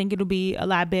year. I think it'll be a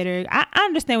lot better. I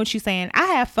understand what you're saying. I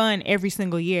have fun every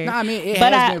single year. No, I mean, it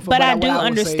But has I- been. but I what do would say is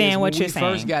understand what when you're we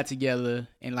saying. first got together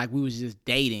and like we was just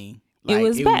dating. It Like,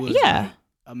 was yeah. like,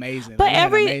 amazing. But Like, we had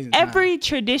an amazing time. every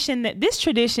tradition this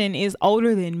tradition is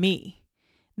older than me.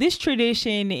 This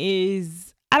tradition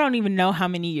is, I don't even know how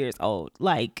many years old.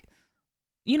 Like,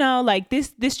 you know, like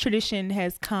this tradition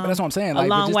has come But that's what I'm saying. a Like,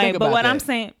 long just way. think But about what that. I'm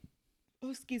saying,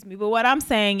 but what I'm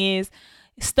saying is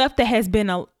stuff that has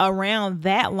been around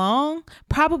that long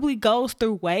probably goes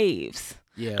through waves.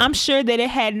 Yeah. I'm sure that it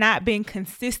had not been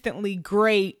consistently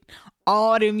great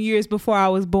all them years before I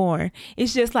was born.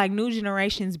 It's just like new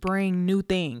generations bring new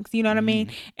things. You know what I mean?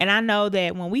 And I know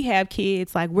that when we have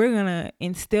kids, like, we're going to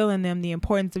instill in them the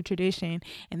importance of tradition,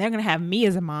 and they're going to have me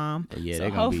as a mom. Yeah, so they're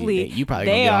gonna hopefully you probably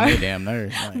they gonna are. get on their damn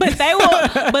nerves.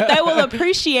 Like, but they will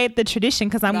appreciate the tradition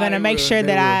because I'm Nah, going to they make will. sure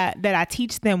They that I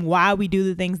teach them why we do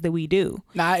the things that we do.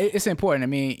 Nah, it's important. I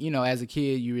mean, you know, as a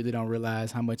kid, you really don't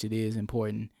realize how much it is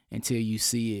important until you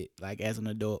see it, like, as an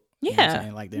adult. You know what I'm Yeah.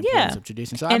 saying? Like the importance of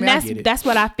tradition. So I And mean, I get it. that's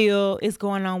what I feel is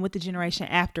going on with the generation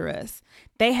after us.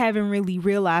 They haven't really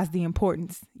realized the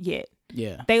importance yet.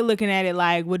 Yeah. They looking at it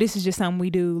like, well, this is just something we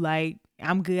do. Like,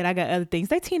 I'm good. I got other things.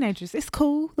 They teenagers. It's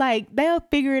cool. Like, they'll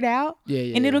figure it out.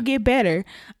 Yeah. And it'll get better.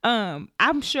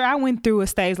 I'm sure I went through a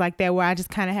stage like that where I just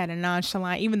kind of had a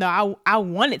nonchalant, even though I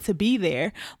wanted to be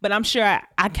there, but I'm sure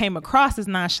I came across as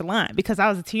nonchalant because I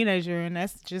was a teenager, and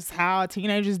that's just how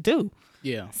teenagers do.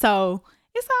 Yeah. So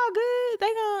it's all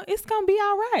good. It's gonna be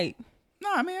all right. No,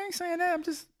 I mean, I ain't saying that. I'm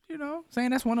just, you know, saying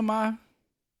that's one of my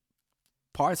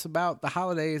parts about the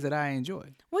holidays that I enjoy.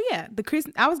 Well, yeah,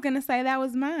 I was gonna say that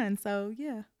was mine. So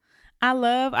yeah, I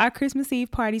love our Christmas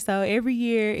Eve party. So every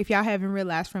year, if y'all haven't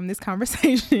realized from this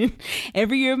conversation,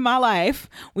 every year of my life,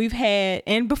 we've had,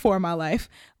 and before my life,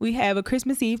 we have a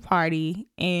Christmas Eve party,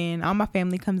 and all my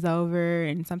family comes over,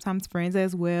 and sometimes friends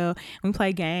as well. And we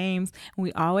play games, and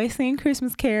we always sing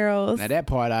Christmas carols. Now that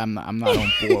part I'm not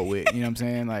on board with. You know what I'm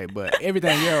saying? Like, but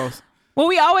everything else. Well,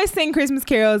 we always sing Christmas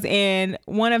carols, and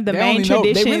one of the main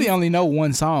traditions. They really only know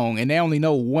one song, and they only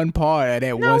know one part of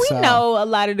that one we song. know a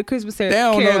lot of the Christmas They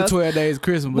carols. don't know the 12 Days of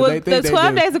Christmas, but Well, they think the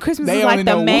 12 they do. Days of Christmas They is only like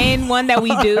the know main one that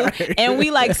we do, Right. and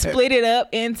we like split it up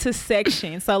into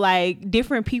sections. So like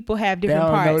different people have They different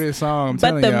don't parts. know this song. I'm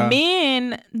But telling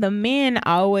y'all. the men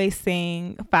always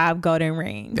sing 5 Golden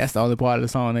Rings. That's the only part of the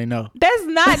song they know. That's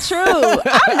not true.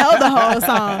 I know the whole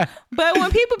song. But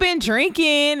when people been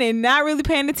drinking and not really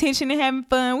paying attention and having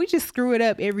fun. We just screw it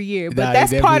up every year, but Nah,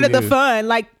 that's they part of the definitely do. fun.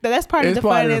 Like that's part of It's the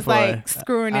part fun of the is like fun.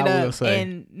 screwing it I will up say.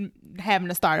 and having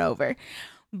to start over.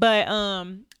 But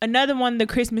another one of the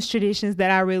Christmas traditions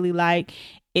that I really like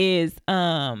is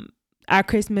our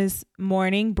Christmas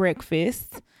morning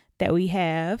breakfast that we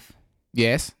have.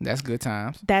 Yes, that's good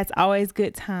times. That's always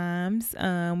good times.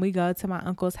 We go to my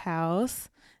uncle's house.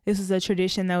 This was a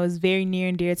tradition that was very near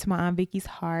and dear to my Aunt Vicky's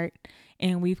heart,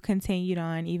 and we've continued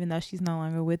on even though she's no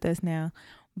longer with us now.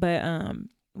 But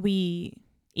we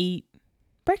eat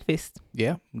breakfast.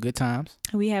 Yeah, good times.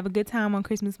 We have a good time on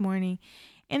Christmas morning.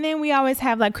 And then we always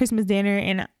have like Christmas dinner.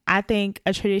 And I think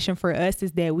a tradition for us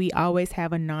is that we always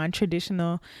have a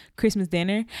non-traditional Christmas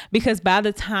dinner, because by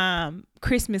the time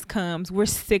Christmas comes, we're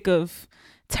sick of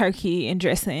turkey and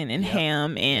dressing and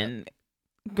ham and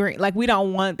green. Like we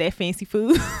don't want that fancy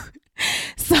food.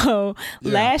 So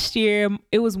last year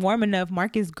it was warm enough.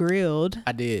 Marcus grilled.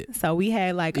 I did. So we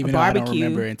had like Even a though I barbecue. don't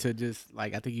remember until just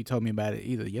like I think you told me about it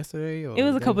either yesterday or It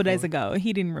was the a day couple days before. ago.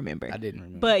 He didn't remember. I didn't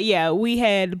remember. But yeah, we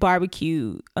had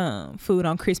barbecue food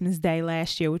on Christmas Day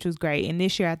last year, which was great. And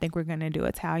this year I think we're gonna do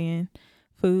Italian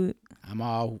food. I'm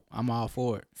all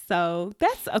for it. So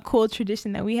that's a cool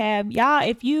tradition that we have. Y'all,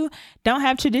 if you don't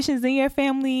have traditions in your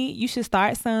family, you should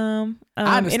start some.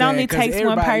 I understand, it only 'cause takes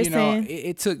one everybody, person.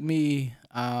 It took me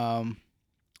a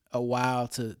while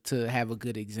to have a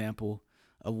good example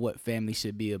of what family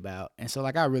should be about. And so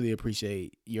like I really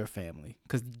appreciate your family,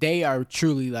 because they are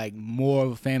truly like more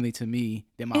of a family to me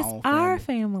than my It's own our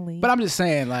family. family. But I'm just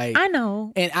saying, like, I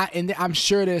know. and I'm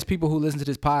sure there's people who listen to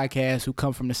this podcast who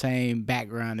come from the same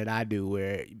background that I do,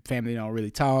 where family don't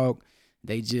really talk.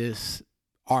 They just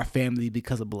are family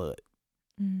because of blood.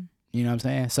 Mm. You know what I'm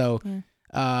saying? So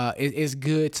Yeah. it's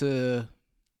good to,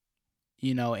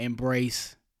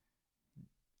 embrace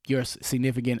your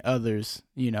significant others,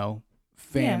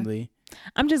 family.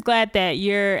 I'm just glad that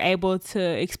you're able to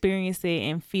experience it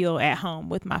and feel at home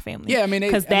with my family. Yeah, I mean,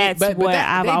 because that's what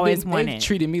I've always wanted. They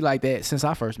treated me like that since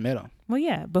I first met them. Well,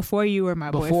 yeah, before you were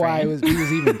my Before boyfriend. we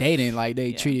was even dating, like they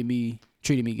Yeah. treated me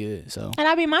good. So And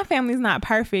I mean, my family's not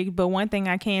perfect, but one thing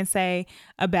I can say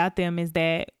about them is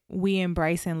that we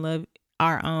embrace and love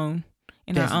our own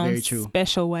in That's our own very true.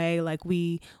 special way. Like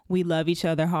we love each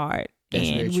other hard, That's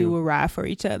and very we true. will ride for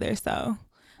each other. So,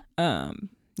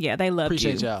 yeah, they loved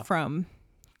Appreciate you y'all. from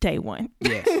day one.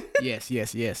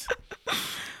 yes.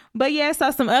 But yeah, so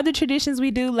some other traditions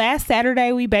we do. Last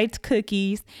Saturday we baked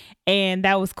cookies, and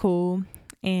that was cool.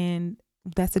 And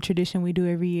that's a tradition we do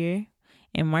every year.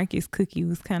 And Marcus' cookie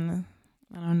was kind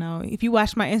of, I don't know. If you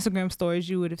watched my Instagram stories,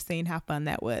 you would have seen how fun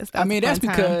that was. That I was mean, a that's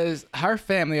fun time. because her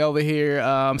family over here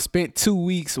spent 2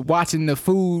 weeks watching the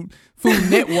Food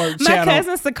Network My channel.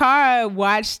 cousin Sakara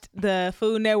watched the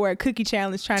Food Network Cookie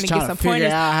Challenge trying to get some figure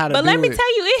pointers. out how to But do let me it.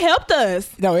 tell you, it helped us.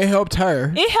 No, it helped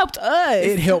her. It helped us.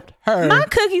 It helped her. My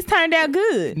cookies turned out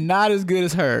good. Not as good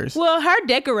as hers. Well, her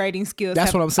decorating skills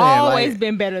That's have what I'm saying, always like-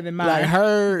 been better than mine. Like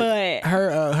her, but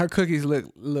her cookies look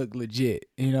legit.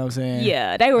 You know what I'm saying?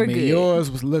 yeah, they were I mean, good.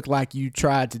 yours looked like you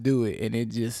tried to do it, and it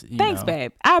just. Thanks, know,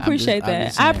 babe. I appreciate I'm that.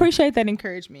 just I saying. appreciate that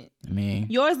encouragement. I mean,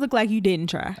 Yours looked like you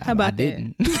didn't try. How about I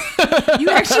didn't. that? You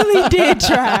actually did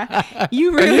try.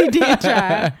 You really did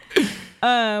try.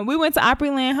 We went to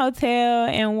Opryland Hotel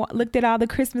and looked at all the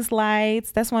Christmas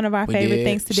lights. That's one of our We favorite did.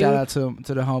 things to Shout do. out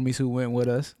to the homies who went with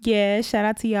us. Yeah, shout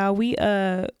out to y'all.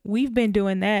 We've been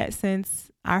doing that since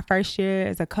our first year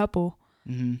as a couple.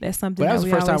 Mm-hmm. That's something But that was that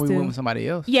the we first time always we do. went with somebody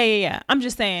else. Yeah. I'm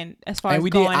just saying, as far And as we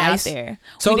did going out ice. there.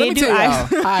 So we let me did tell do y'all.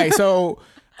 ice. All right, so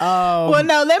Well,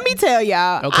 no, let me tell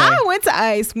y'all. Okay. I went to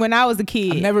ice when I was a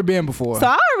kid. I've never been before. So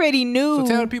I already knew. So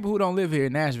tell the people who don't live here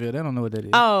in Nashville, they don't know what that is.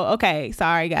 Oh, okay.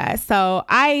 Sorry, guys. So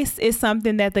ICE is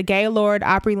something that the Gaylord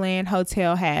Opryland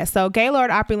Hotel has. So Gaylord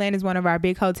Opryland is one of our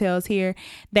big hotels here.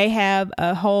 They have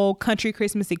a whole country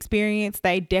Christmas experience.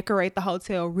 They decorate the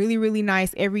hotel really, really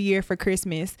nice every year for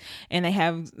Christmas. And they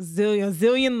have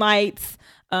zillion lights.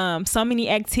 So many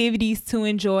activities to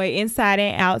enjoy inside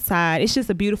and outside. It's just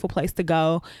a beautiful place to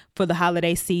go for the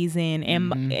holiday season.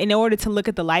 And in order to look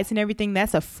at the lights and everything,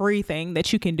 that's a free thing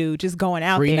that you can do just going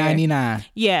out there. $3.99.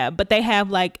 Yeah, but they have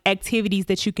like activities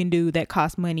that you can do that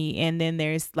cost money, and then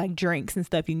there's like drinks and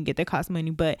stuff you can get that cost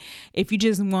money. But if you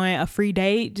just want a free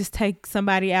date, just take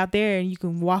somebody out there and you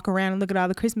can walk around and look at all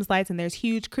the Christmas lights, and there's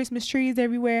huge Christmas trees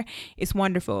everywhere. It's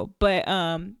wonderful. But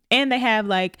and they have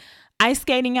like ice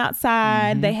skating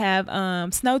outside. They have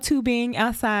snow tubing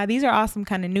outside. These are awesome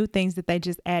kind of new things that they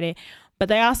just added. But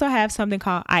they also have something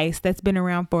called ICE that's been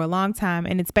around for a long time.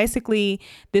 And it's basically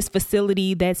this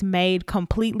facility that's made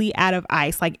completely out of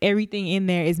ice. Like everything in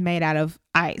there is made out of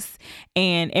ice.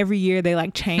 And every year they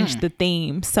like change the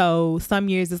theme. So some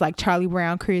years it's like Charlie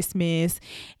Brown Christmas,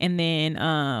 and then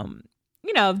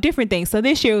different things. So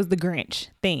this year was the Grinch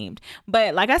themed.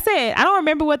 But like I said, I don't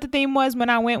remember what the theme was when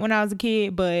I went when I was a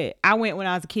kid, but I went when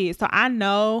I was a kid. So I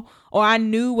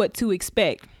knew what to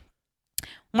expect.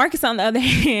 Marcus, on the other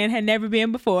hand, had never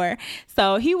been before.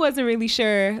 So he wasn't really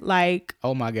sure, like,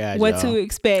 oh my God, what y'all. to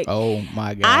expect. Oh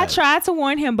my God. I tried to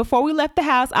warn him before we left the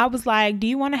house. I was like, do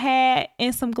you want a hat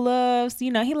and some gloves? He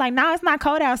like, no, it's not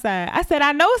cold outside. I said,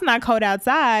 I know it's not cold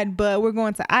outside, but we're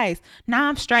going to ice. Nah,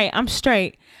 I'm straight.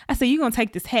 I said, you're going to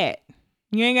take this hat.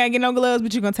 You ain't got to get no gloves,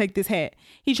 but you're going to take this hat.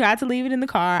 He tried to leave it in the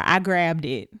car. I grabbed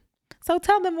it. So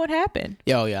tell them what happened.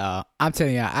 Yo, y'all. I'm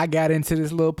telling y'all, I got into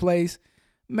this little place.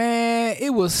 Man, it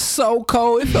was so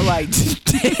cold. It felt like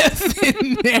death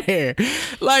in there.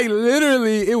 Like,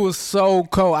 literally, it was so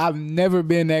cold. I've never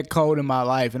been that cold in my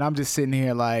life. And I'm just sitting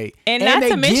here like... And not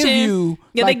to mention...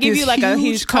 they give you like a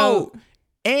huge coat.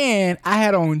 And I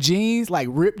had on jeans, like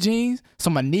ripped jeans. So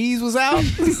my knees was out.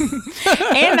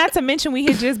 And not to mention, we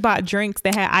had just bought drinks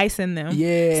that had ice in them.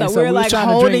 Yeah. So we're like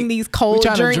holding these cold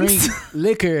drinks. We're trying to drink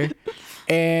liquor.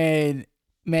 And...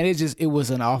 man, it was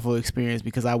an awful experience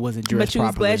because I wasn't dressed properly.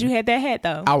 But you was glad you had that hat,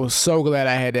 though. I was so glad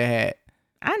I had that hat.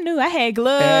 I knew I had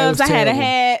gloves. I had a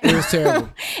hat. It was terrible.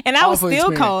 And I was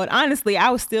still cold. Honestly, I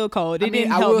was still cold. It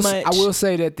didn't help much. I will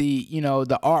say that the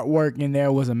artwork in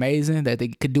there was amazing, that they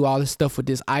could do all this stuff with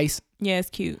this ice. Yeah,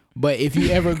 it's cute. But if you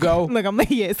ever go... look, I'm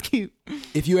like, yeah, it's cute.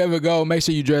 If you ever go, make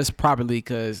sure you dress properly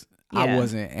because I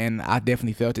wasn't, and I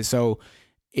definitely felt it. So...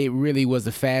 it really was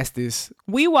the fastest.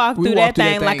 We walked through that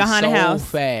thing like a haunted house.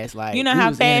 Fast, like you know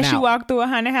how fast you walk through a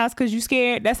haunted house because you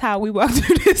scared. That's how we walked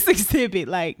through this exhibit.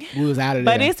 Like we was out of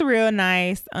there. But it's real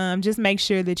nice. Just make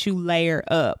sure that you layer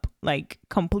up, like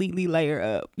completely layer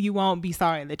up. You won't be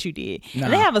sorry that you did. Nah.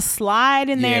 And they have a slide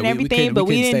in there and everything, but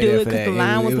we didn't do it because the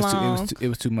line was long. It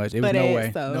was too much. It was no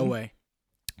way. No way.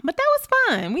 But that was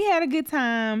fun. We had a good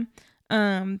time.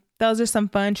 Those are some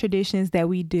fun traditions that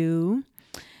we do.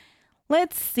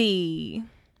 Let's see.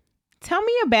 Tell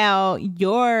me about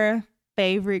your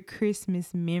favorite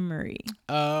Christmas memory.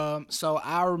 So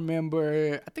I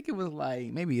remember, I think it was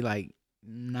like maybe like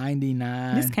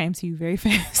 99. This came to you very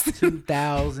fast.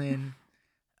 2000.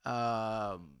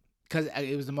 Because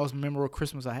it was the most memorable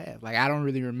Christmas I have. Like I don't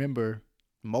really remember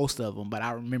most of them, but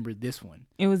I remember this one.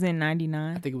 It was in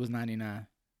 99. I think it was 99.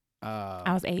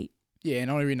 I was 8. Yeah, and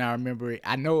the only reason I remember it,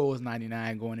 I know it was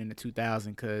 99 going into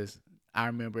 2000 because I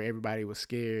remember everybody was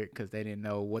scared because they didn't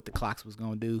know what the clocks was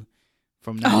going to do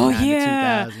from 99 to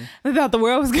 2000. They thought the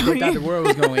world was going in. They thought the world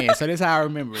was going in. So that's how I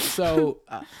remember it. So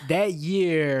that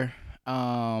year,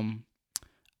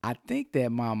 I think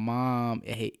that my mom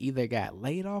had either got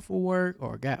laid off of work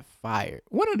or got fired.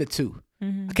 One of the two.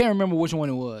 Mm-hmm. I can't remember which one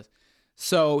it was.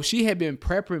 So she had been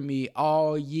prepping me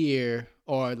all year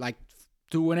or like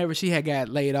through whenever she had got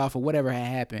laid off or whatever had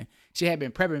happened. She had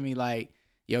been prepping me like,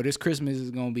 yo, this Christmas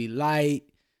is going to be light.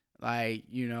 Like,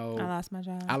 I lost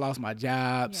my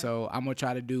job. Yeah. So I'm going to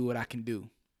try to do what I can do.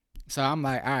 So I'm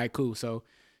like, all right, cool. So,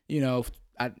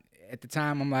 at the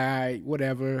time, I'm like, all right,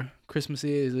 whatever. Christmas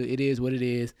it is what it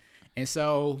is. And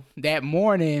so that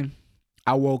morning,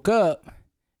 I woke up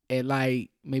at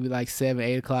maybe 7,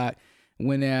 8 o'clock,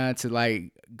 went down to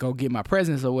go get my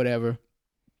presents or whatever.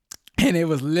 And it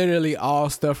was literally all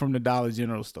stuff from the Dollar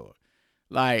General store.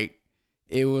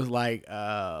 It was like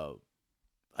a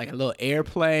little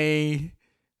airplane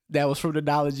that was from the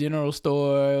Dollar General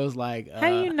store. It was like how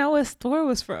do you know what store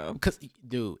was from? Cause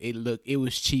dude, it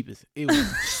was cheap. It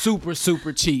was super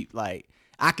super cheap. Like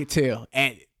I could tell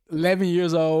at 11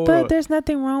 years old. But there's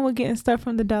nothing wrong with getting stuff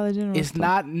from the Dollar General. It's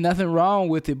not nothing wrong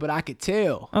with it, but I could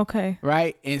tell. Okay.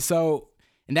 Right, and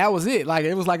that was it. Like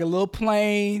it was like a little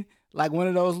plane, like one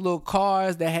of those little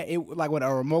cars that had it, like with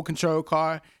a remote control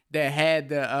car. That had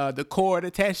the cord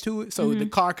attached to it, so the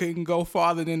car couldn't go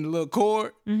farther than the little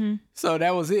cord. Mm-hmm. So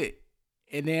that was it.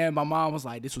 And then my mom was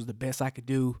like, "This was the best I could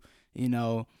do,"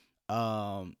 So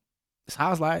I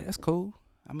was like, "That's cool."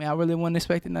 I mean, I really wasn't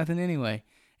expecting nothing anyway.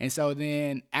 And so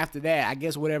then after that, I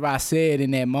guess whatever I said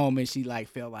in that moment, she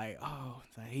felt like, "Oh,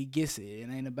 he gets it. It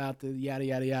ain't about the yada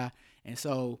yada yada." And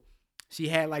so she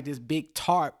had this big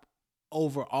tarp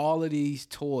over all of these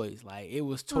toys. It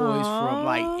was toys from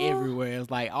everywhere. It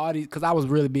was all these, because I was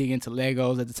really big into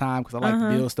Legos at the time because I like to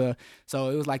build stuff. So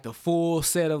it was the full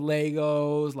set of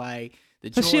Legos,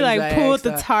 the so she pulled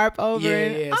the tarp over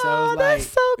it. Yeah. So it was that's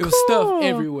so cool. It was stuff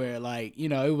everywhere.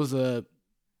 It was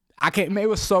I can't. It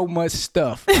was so much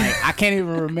stuff. Like, I can't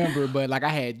even remember. But like I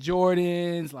had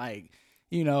Jordans, like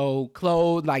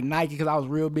clothes, like Nike, because I was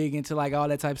real big into like all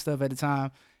that type of stuff at the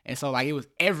time. And so like it was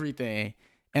everything.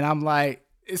 And I'm like,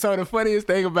 so the funniest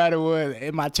thing about it was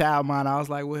in my child mind, I was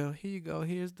like, well, here you go.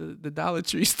 Here's the Dollar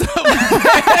Tree stuff.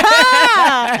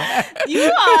 You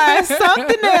are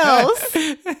something else.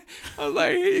 I was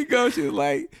like, here you go. She was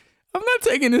like, I'm not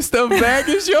taking this stuff back.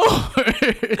 It's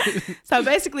yours. So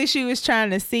basically, she was trying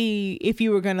to see if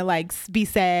you were gonna like be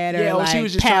sad or or like she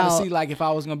was just pout. trying to see like if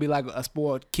I was gonna be like a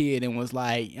spoiled kid and was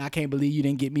like, I can't believe you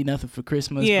didn't get me nothing for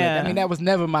Christmas. Yeah. But, I mean, that was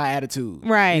never my attitude.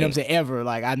 Right. You know what I'm saying? Ever.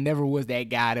 Like, I never was that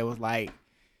guy that was like,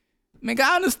 man,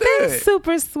 I understood. That's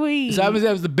super sweet. So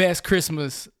that was the best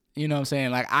Christmas, you know what I'm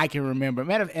saying? Like, I can remember.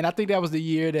 And I think that was the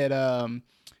year that a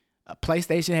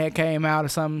PlayStation had came out or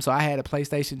something. So I had a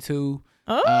PlayStation 2.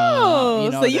 Oh,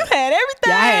 so you had everything.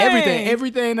 Yeah, I had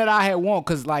everything that I had want.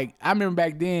 Cause like I remember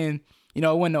back then, it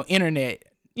wasn't no internet,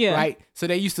 right? So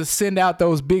they used to send out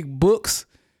those big books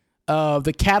of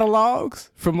the catalogs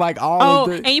from like all of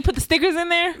the. And you put the stickers in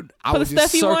there I for the would stuff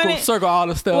just you wanted. Circle all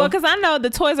the stuff. Well, because I know the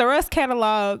Toys R Us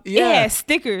catalog, it had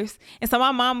stickers. And so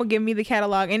my mom would give me the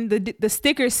catalog and the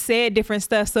stickers said different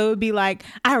stuff. So it would be like,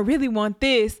 I really want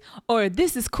this, or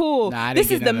this is cool.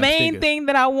 This is the main thing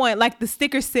that I want. Like the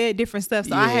stickers said different stuff.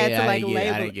 So I had to like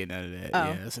label. I didn't get none of that.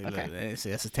 Oh, Yeah, okay.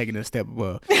 That's taking it a step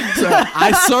above. So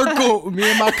I circled, me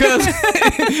and my cousin,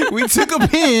 we took a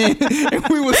pen and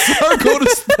we would circle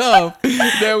the stuff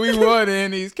that we wanted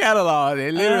in these catalogs.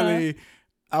 And literally,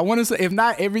 I want to say, if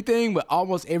not everything, but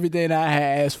almost everything I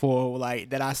had asked for,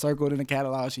 like that I circled in the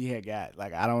catalog, she had got.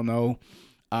 Like, I don't know.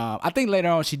 I think later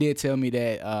on she did tell me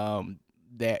that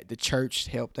that the church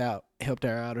helped her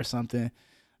out or something.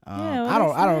 I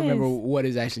don't remember what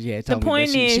exactly she had told me. The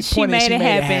point is, she made it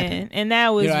happen, and that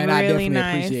was and really I definitely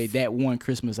nice. appreciate that one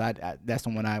Christmas. I that's the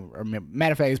one I remember.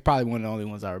 Matter of fact, it's probably one of the only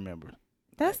ones I remember.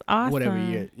 That's awesome. Whatever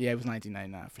year, yeah, it was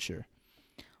 1999 for sure.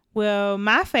 Well,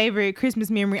 my favorite Christmas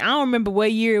memory, I don't remember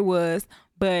what year it was,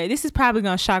 but this is probably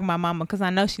gonna shock my mama because I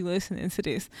know she listening to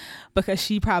this because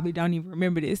she probably don't even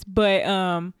remember this. But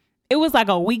it was like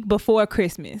a week before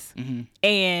Christmas,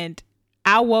 and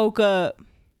I woke up,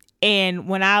 and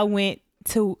when I went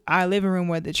to our living room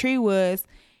where the tree was,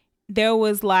 there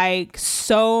was like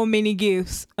so many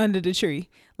gifts under the tree.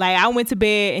 Like I went to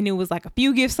bed and it was like a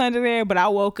few gifts under there, but I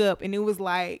woke up and it was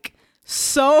like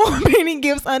so many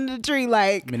gifts under the tree.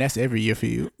 Like, I mean, that's every year for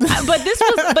you. but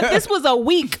this was a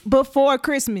week before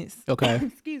Christmas. Okay.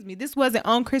 Excuse me. This wasn't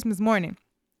on Christmas morning.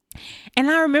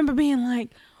 And I remember being like,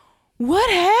 what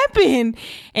happened?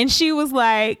 And she was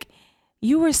like,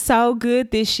 you were so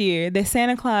good this year that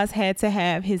Santa Claus had to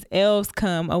have his elves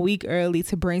come a week early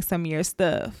to bring some of your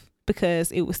stuff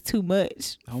because it was too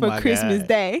much for Christmas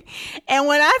Day. And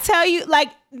when I tell you, like,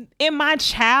 in my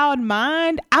child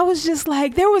mind, I was just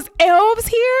like, there was elves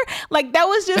here. Like, that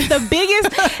was just the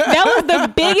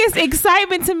biggest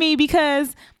excitement to me,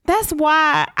 because that's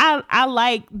why I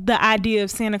like the idea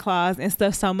of Santa Claus and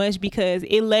stuff so much, because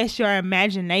it lets your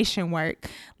imagination work.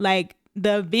 Like,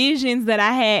 the visions that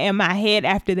I had in my head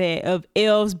after that of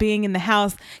elves being in the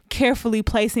house, carefully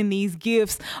placing these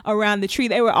gifts around the tree.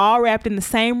 They were all wrapped in the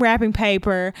same wrapping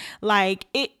paper. Like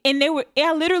it, and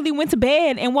I literally went to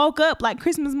bed and woke up like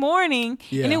Christmas morning,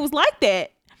 and it was like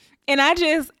that. And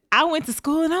I went to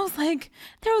school and I was like,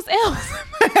 there was elves in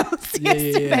my house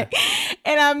yesterday. Yeah.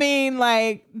 And I mean,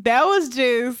 like, that was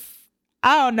just,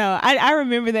 I don't know. I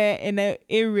remember that, and it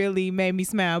really made me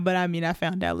smile. But I mean, I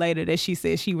found out later that she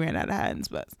said she ran out of hiding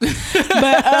spots.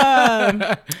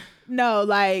 But no,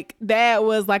 like, that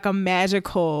was like a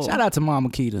magical. Shout out to Mama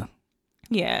Keita.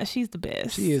 Yeah, she's the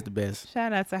best. She is the best.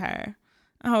 Shout out to her.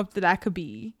 I hope that I could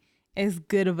be as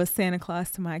good of a Santa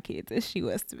Claus to my kids as she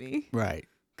was to me. Right.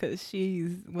 Because she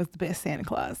was the best Santa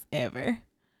Claus ever.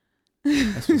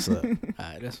 That's what's up. All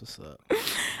right, that's what's up.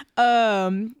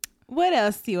 What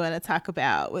else do you want to talk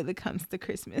about when it comes to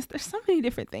Christmas? There's so many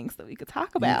different things that we could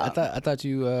talk about. I thought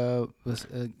you was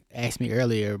asked me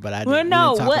earlier, but I didn't. Well,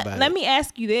 no. We didn't talk about let me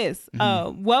ask you this: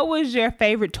 what was your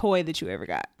favorite toy that you ever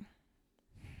got?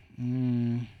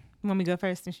 Want me to go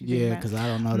first? Since you because I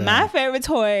don't know that. My favorite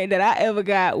toy that I ever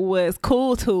got was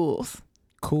Cool Tools.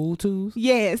 Cool Tools?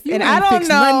 Yes. You and I don't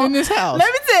know. Nothing in this house.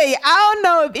 Let me tell you, I don't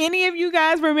know if any of you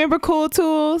guys remember Cool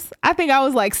Tools. I think I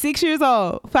was like 5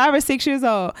 or 6 years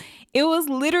old. It was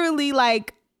literally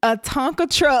like a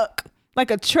Tonka truck,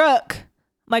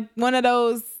 like one of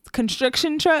those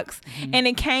construction trucks. And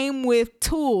it came with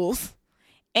tools.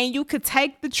 and you could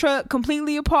take the truck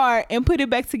completely apart and put it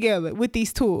back together with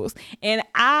these tools. And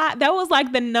that was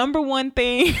like the number one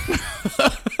thing.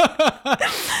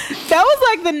 That was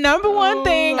like the number one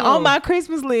thing on my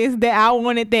Christmas list that I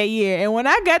wanted that year. And when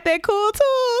I got that cool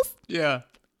tools, yeah,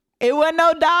 it wasn't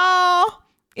no doll,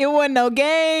 it wasn't no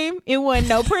game, it wasn't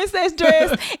no princess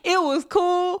dress. It was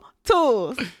cool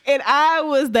tools, and I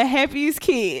was the happiest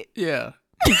kid. Yeah.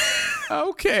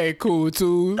 Okay, cool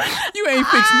tools. You ain't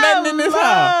fixed nothing in this house.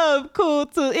 I love cool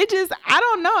tools. It just, I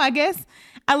don't know. I guess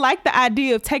I like the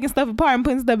idea of taking stuff apart and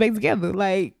putting stuff back together.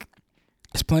 Like,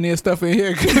 there's plenty of stuff in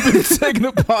here could have been taken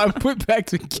apart and put back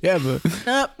together.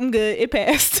 I'm good. It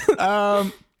passed.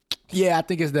 Yeah, I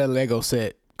think it's that Lego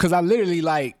set. Cause I literally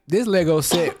like this Lego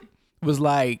set was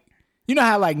like, you know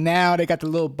how like now they got the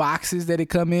little boxes that it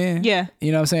come in? Yeah.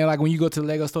 You know what I'm saying? Like when you go to the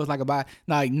Lego store, it's like a box.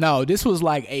 Like, no, this was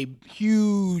like a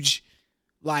huge,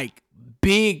 like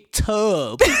big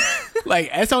tub.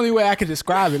 Like that's the only way I could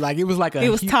describe it. Like it was like it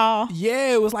was tall.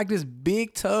 Yeah, it was like this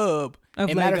big tub.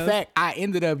 And matter of fact, I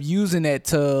ended up using that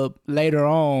tub later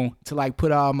on to like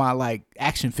put all my like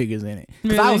action figures in it.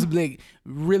 Cause I was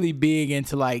really big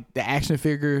into like the action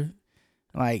figure.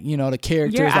 Like, you know, the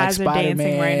characters your like eyes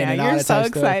Spider-Man right now. and all You're that so type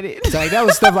excited. Stuff. So like that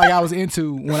was stuff like I was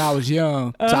into when I was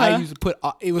young. So I used to put,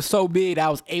 it was so big that I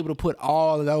was able to put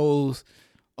all of those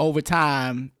over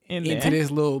time into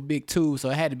this little big tube. So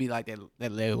it had to be like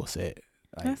that Lego set.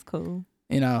 Like, that's cool.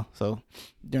 You know, so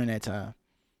during that time.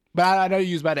 But I know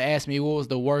you was about to ask me what was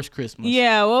the worst Christmas.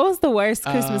 Yeah, what was the worst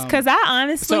Christmas? Because I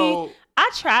honestly,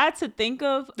 I tried to think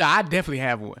of. I definitely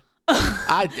have one.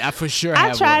 I for sure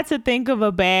have I tried one. to think of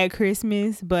a bad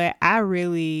Christmas, but I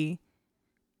really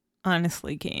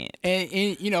honestly can't. And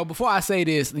you know, before I say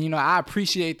this, you know, I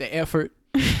appreciate the effort.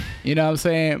 You know what I'm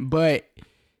saying? But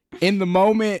in the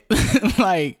moment,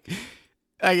 like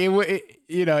it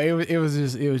you know, it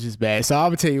was just bad. So I'm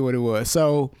gonna tell you what it was.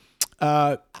 So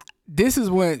this is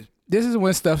when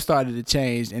stuff started to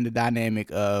change in the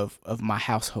dynamic of my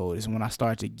household, is when I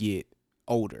started to get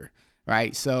older.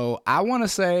 Right. So I want to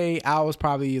say I was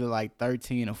probably either like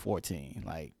 13 or 14,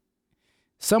 like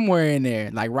somewhere in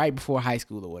there, like right before high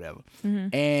school or whatever.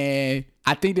 Mm-hmm. And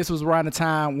I think this was around the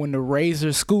time when the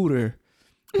Razor scooter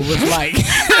was like,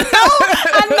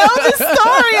 I know the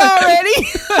story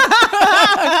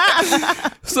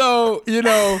already. So, you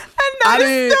know, I know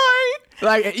the story.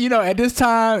 Like, you know, at this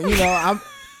time, you know,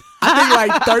 I think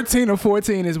like 13 or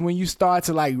 14 is when you start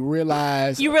to like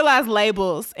realize. You realize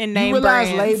labels and name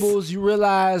brands. You realize labels. You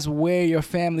realize where your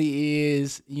family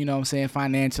is, you know what I'm saying,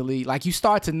 financially. Like you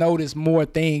start to notice more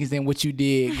things than what you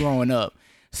did growing up.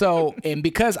 So, and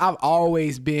because I've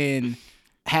always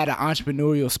had an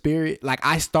entrepreneurial spirit, like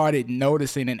I started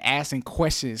noticing and asking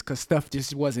questions because stuff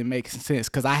just wasn't making sense.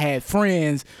 Because I had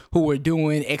friends who were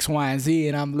doing X, Y, and Z,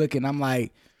 and I'm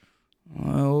like,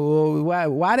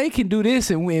 why they can do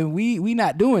this and we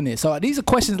not doing this? So these are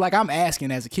questions like I'm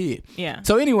asking as a kid. Yeah.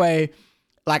 So anyway,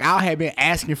 like I had been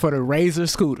asking for the Razor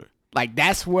scooter. Like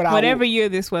that's what whatever year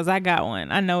this was, I got one.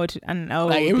 I know.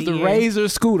 Like it was the Razor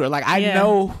scooter. Like I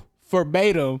know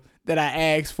verbatim that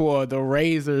I asked for the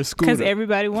Razor scooter because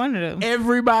everybody wanted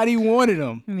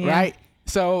them. Yeah. Right?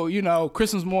 So, you know,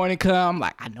 Christmas morning come,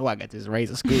 like I know I got this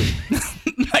Razor scooter.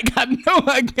 Like I know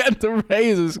I got the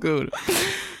Razor scooter.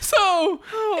 So,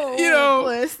 you know,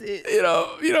 bless it.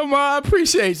 you know, Ma, I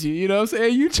appreciate you. You know what I'm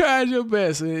saying? You tried your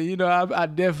best. And, you know, I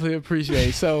definitely appreciate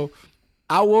it. So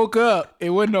I woke up, it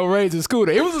wasn't no Razor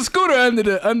scooter. It was a scooter under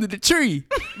the tree,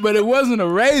 but it wasn't a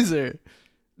Razor.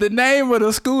 The name of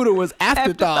the scooter was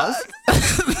Afterthoughts.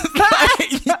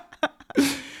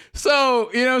 So,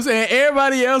 you know what I'm saying?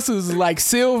 Everybody else was like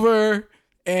silver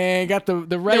and got the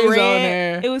Razor on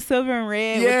there. It was silver and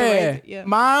red. Yeah. With the yeah.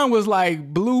 Mine was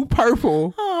like blue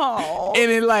purple. Oh. And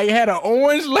it like had an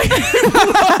orange label.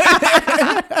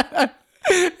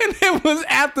 And it was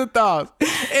Afterthoughts.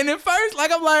 And at first,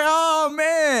 like I'm like, oh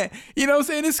man, you know what I'm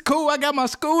saying? It's cool. I got my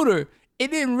scooter. It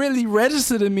didn't really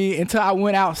register to me until I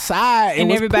went outside and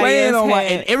was playing on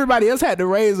and everybody else had the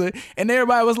Razor, and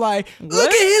everybody was like,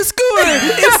 "Look at his scooter!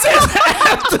 It says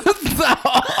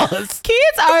Afterthoughts."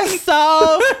 Kids are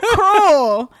so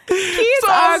cruel. Kids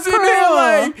are sitting cruel. There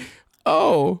like,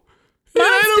 oh,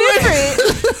 mine's different.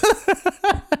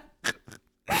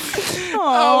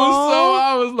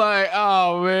 I was like,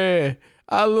 oh man,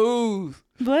 I lose.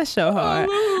 Bless your heart.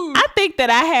 I think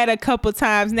that I had a couple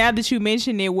times, now that you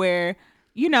mention it, where,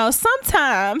 you know,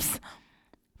 sometimes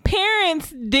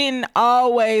parents didn't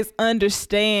always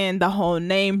understand the whole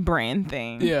name brand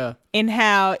thing. Yeah. And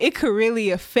how it could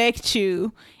really affect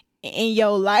you in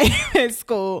your life at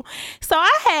school. So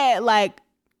I had like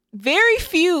very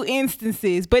few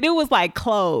instances, but it was like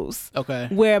close. Okay.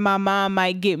 Where my mom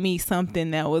might get me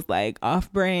something that was like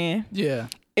off brand. Yeah.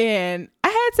 And I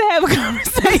had to have a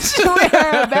conversation with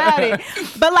her about it.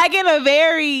 But like in a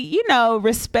very,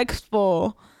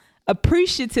 respectful,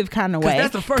 appreciative kind of way.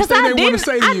 That's the first thing they want to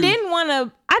say to you. I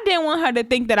didn't want her to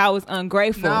think that I was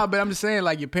ungrateful. Nah, but I'm just saying,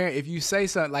 like, your parent, if you say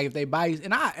something, like if they buy you,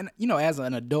 and as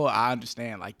an adult, I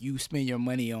understand, like, you spend your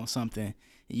money on something,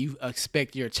 and you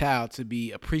expect your child to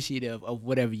be appreciative of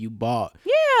whatever you bought.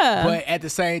 Yeah. But at the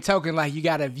same token, like, you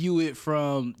got to view it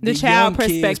from the young child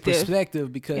kid's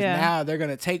perspective, because now they're going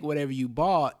to take whatever you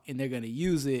bought and they're going to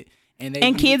use it.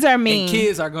 And kids are mean. And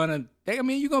kids are going to,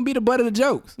 you're going to be the butt of the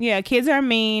jokes. Yeah, kids are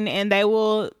mean and they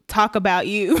will talk about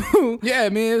you. Yeah, I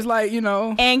mean, it's like,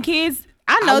 And kids,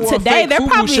 I know today they're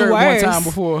probably worse. One time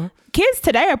before. Kids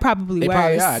today are probably worse. They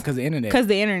probably are because of the internet. Because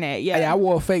the internet, yeah. Hey, I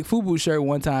wore a fake FUBU shirt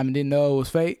one time and didn't know it was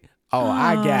fake. Oh,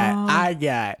 I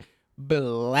got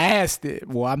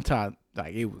blasted. Well, I'm talking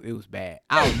like it was bad.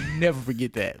 I'll never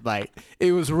forget that. Like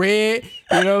it was red,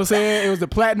 you know what I'm saying? It was the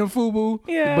platinum FUBU.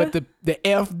 Yeah. But the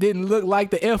F didn't look like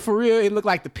the F for real. It looked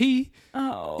like the P.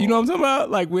 Oh. You know what I'm talking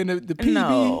about? Like when the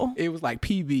PB, it was like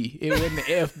PB. It wasn't the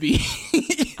FB.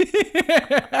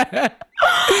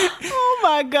 Oh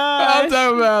my God. I'm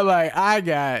talking about like I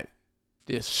got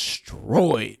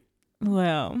destroyed.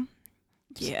 Well,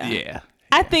 yeah. Yeah.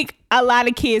 I think a lot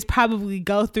of kids probably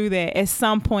go through that at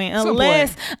some point,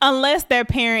 unless their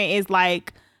parent is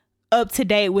like up to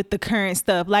date with the current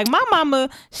stuff. Like my mama,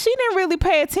 she didn't really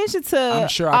pay attention to I'm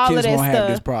sure our all kids of that won't stuff. have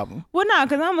this problem. Well, no,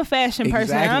 because I'm a fashion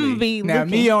person. I'm gonna be now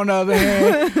looking. Me on the other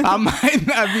hand, I might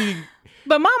not be.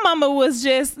 But my mama was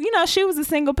just, she was a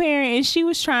single parent and she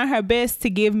was trying her best to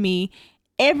give me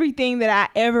everything that I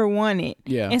ever wanted.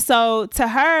 Yeah. And so to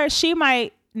her, she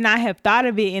might not have thought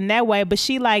of it in that way, but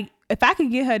she like, if I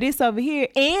could get her this over here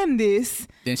and this,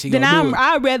 then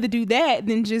I'd rather do that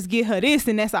than just get her this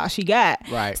and that's all she got.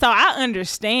 Right. So I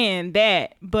understand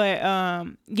that, but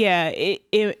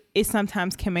it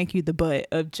sometimes can make you the butt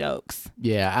of jokes.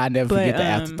 Yeah, I never forget the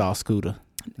afterthought scooter.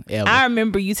 Ever. I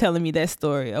remember you telling me that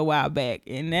story a while back,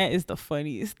 and that is the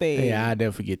funniest thing. Yeah, I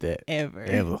never forget that. Ever.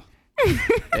 Ever.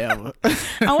 I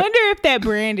wonder if that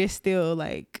brand is still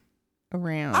like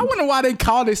around. I wonder why they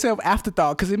called themselves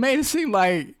Afterthought, because it made it seem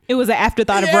like it was an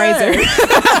afterthought of Razor.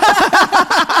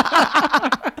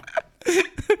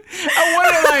 I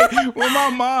wonder, like, with my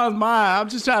mom's mind, I'm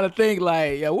just trying to think,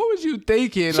 like, what was you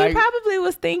thinking? She probably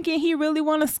was thinking he really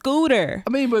want a scooter. I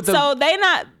mean, but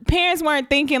parents weren't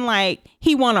thinking like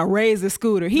he want a Razor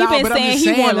scooter. He been saying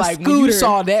he want a scooter. When you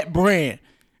saw that brand,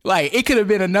 like, it could have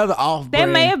been another off brand.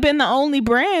 That may have been the only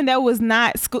brand that was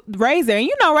not Razor. And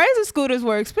Razor scooters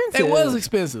were expensive. It was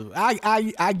expensive.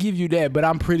 I give you that, but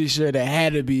I'm pretty sure there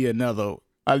had to be another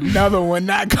one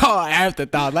not called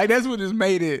Afterthought. Like, that's what just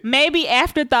made it. Maybe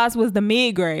Afterthoughts was the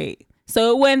mid-grade.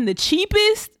 So it wasn't the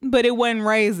cheapest, but it wasn't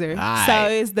Razor. So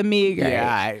it's the mid-grade.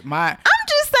 Yeah, I'm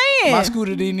just saying. My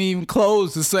scooter didn't even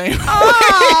close the same way.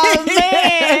 Oh,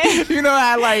 man. You know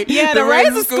how, like, the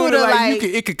Razor scooter, like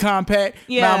it could compact.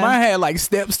 Yeah. Now, mine had, like,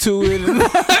 steps to it.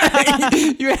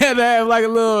 You had to have, like, a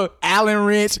little Allen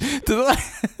wrench to, like...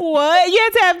 What? You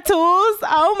had to have tools?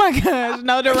 Oh, my gosh.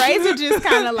 No, the Razor just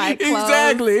kind of, like, closed.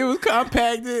 Exactly. It was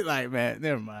compacted. Like, man,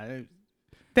 never mind.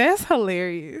 That's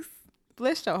hilarious.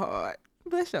 Bless your heart.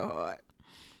 Bless your heart.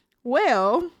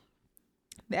 Well,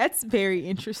 that's very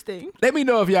interesting. Let me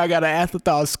know if y'all got an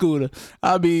Afterthought scooter.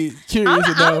 I'll be curious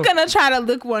to know. I'm going to try to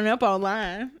look one up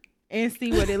online and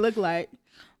see what it looked like.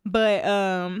 But,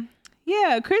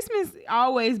 yeah, Christmas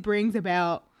always brings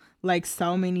about, like,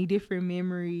 so many different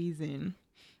memories and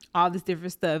all this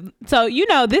different stuff. So,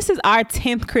 this is our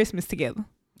 10th Christmas together.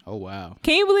 Oh, wow.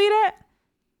 Can you believe that?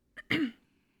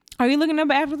 Are you looking up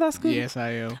Afterthought Scooter? Yes, I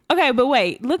am. Okay, but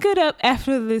wait. Look it up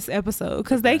after this episode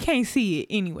because they can't see it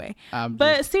anyway.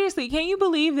 But seriously, can you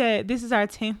believe that this is our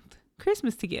 10th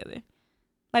Christmas together?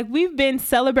 Like, we've been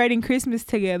celebrating Christmas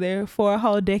together for a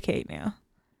whole decade now.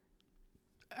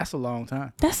 That's a long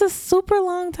time. That's a super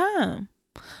long time.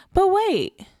 But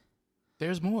wait.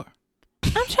 There's more.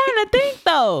 I'm trying to think,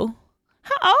 though.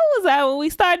 How old was I when we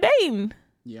started dating?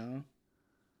 Young.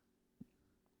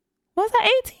 Was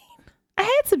I 18? I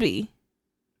had to be.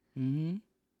 Mm-hmm.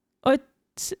 Or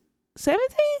 17?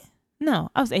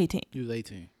 No, I was 18. You was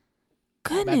 18.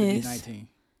 Goodness. About to be 19.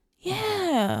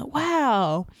 Yeah.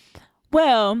 Wow.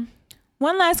 Well,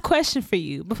 one last question for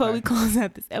you before we close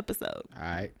out this episode. All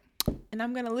right. And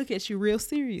I'm going to look at you real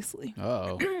seriously.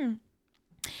 Uh-oh.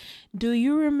 Do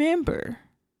you remember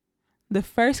the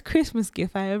first Christmas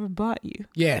gift I ever bought you?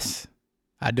 Yes,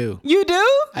 I do. You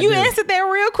do? I do. Answered that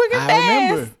real quick and fast. I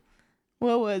remember.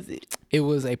 What was it? It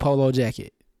was a polo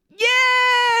jacket.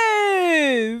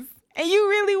 Yes. And you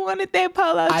really wanted that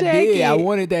polo jacket. I did. I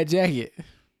wanted that jacket.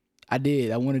 I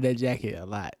did. I wanted that jacket a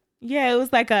lot. Yeah, it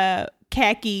was like a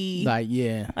khaki,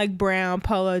 like brown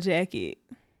polo jacket.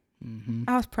 Mm-hmm.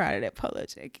 I was proud of that polo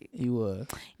jacket. You was.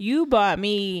 You bought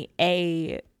me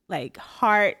a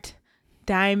heart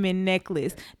diamond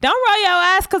necklace. Don't roll your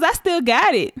eyes because I still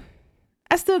got it.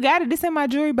 It's in my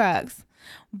jewelry box.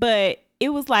 But it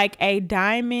was like a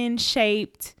diamond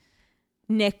shaped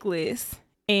necklace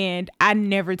and I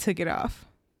never took it off.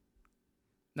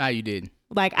 No, you didn't.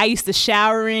 Like I used to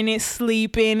shower in it,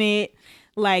 sleep in it.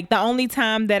 Like the only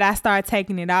time that I started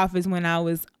taking it off is when I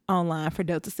was online for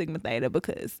Delta Sigma Theta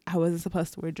because I wasn't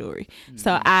supposed to wear jewelry. Mm-hmm.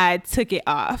 So I took it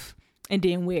off and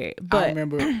didn't wear it. But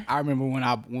I remember when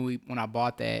I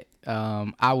bought that.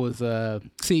 I was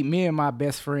me and my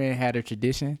best friend had a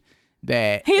tradition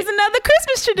that here's another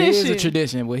Christmas tradition. It is a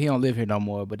tradition. Well, he don't live here no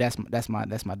more, but that's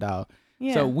my dog.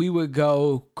 Yeah. So we would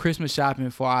go Christmas shopping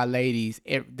for our ladies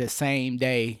the same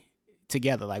day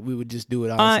together. Like we would just do it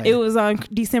on it was on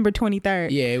December 23rd.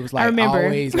 Yeah, it was like I remember.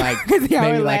 Always like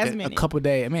maybe like a couple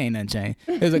days. I mean, ain't nothing changed.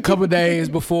 It was a couple days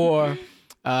before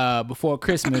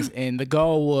Christmas, and the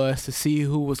goal was to see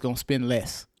who was gonna spend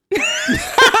less.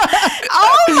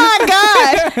 Oh my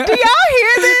gosh! Do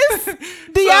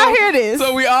y'all hear this?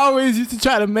 So we always used to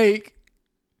try to make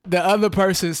the other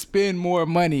person spend more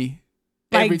money.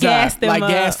 Every time,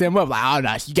 gas them up. Like, oh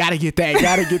no, you gotta get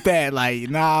that. Like,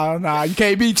 no, you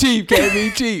can't be cheap. So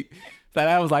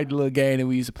that was like the little game that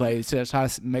we used to play to try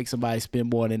to make somebody spend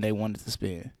more than they wanted to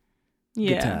spend.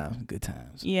 Yeah, good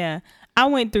times. Yeah, I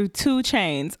went through 2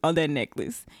 chains on that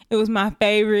necklace. It was my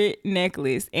favorite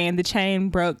necklace, and the chain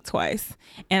broke twice.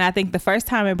 And I think the first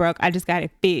time it broke, I just got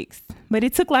it fixed. But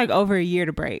it took like over a year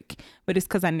to break. But it's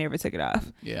because I never took it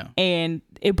off. Yeah. And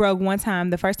it broke one time.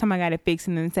 The first time I got it fixed,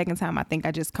 and then the second time I think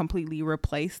I just completely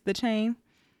replaced the chain.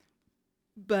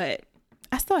 But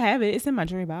I still have it. It's in my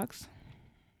jewelry box.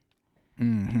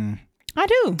 Mm-hmm. I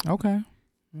do. Okay.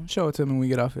 Show it to me when we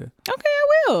get off here. Okay, I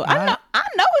will. I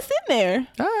know it's in there.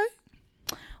 All right.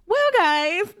 Well,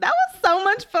 guys, that was so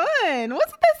much fun.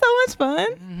 Wasn't that so much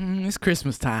fun? Mm-hmm. It's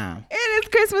Christmas time. It is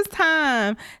Christmas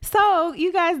time. So,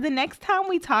 you guys, the next time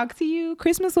we talk to you,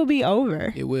 Christmas will be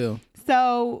over. It will.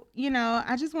 So,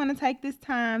 I just want to take this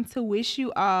time to wish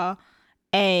you all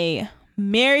a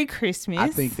Merry Christmas. I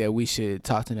think that we should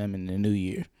talk to them in the new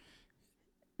year.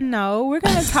 No, we're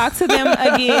going to talk to them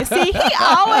again. See, he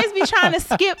always be trying to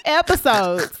skip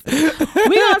episodes. We're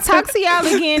going to talk to y'all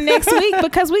again next week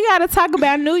because we got to talk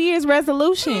about New Year's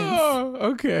resolutions. Oh,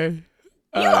 okay.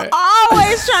 You're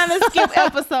always trying to skip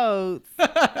episodes.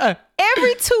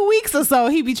 Every 2 weeks or so,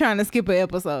 he be trying to skip an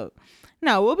episode.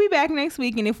 No, we'll be back next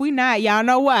week. And if we not, y'all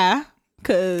know why.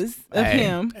 Because of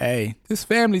him. Hey, it's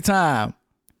family time.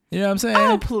 You know what I'm saying?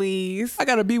 Oh, please. I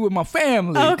got to be with my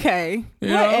family. Okay.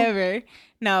 Whatever.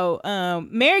 No,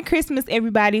 Merry Christmas,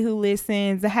 everybody who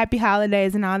listens, happy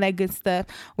holidays and all that good stuff.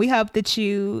 We hope that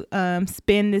you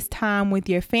spend this time with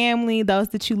your family, those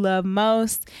that you love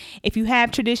most. If you have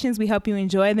traditions, we hope you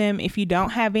enjoy them. If you don't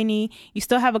have any, you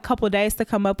still have a couple of days to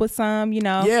come up with some,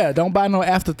 Yeah, don't buy no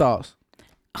afterthoughts.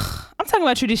 I'm talking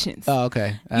about traditions. Oh,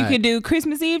 okay. You could do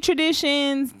Christmas Eve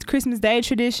traditions, Christmas Day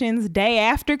traditions, day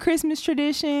after Christmas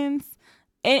traditions.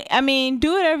 I mean,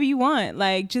 do whatever you want.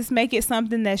 Like, just make it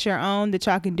something that's your own that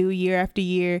y'all can do year after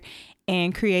year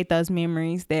and create those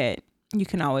memories that you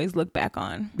can always look back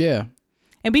on. Yeah.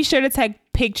 And be sure to take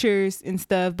pictures and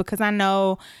stuff because I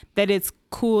know that it's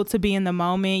cool to be in the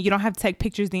moment. You don't have to take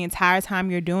pictures the entire time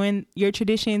you're doing your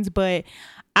traditions, but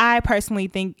I personally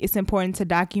think it's important to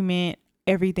document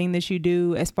everything that you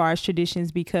do as far as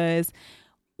traditions because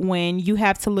when you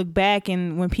have to look back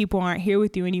and when people aren't here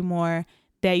with you anymore,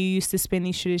 that you used to spend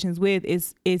these traditions with,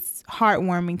 it's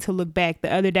heartwarming to look back.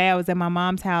 The other day I was at my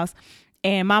mom's house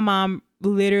and my mom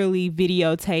literally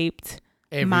videotaped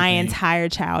my entire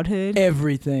childhood.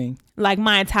 Everything. Like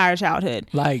my entire childhood.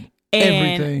 Like and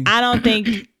everything. I don't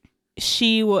think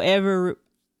she will ever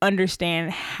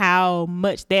understand how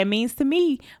much that means to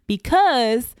me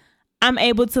because I'm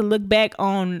able to look back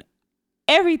on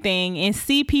everything and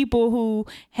see people who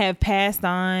have passed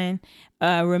on,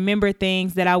 remember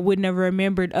things that I wouldn't have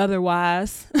remembered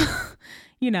otherwise,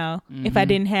 if I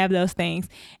didn't have those things.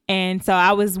 And so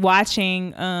I was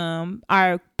watching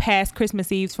our past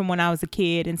Christmas Eves from when I was a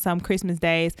kid and some Christmas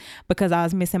days because I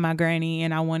was missing my granny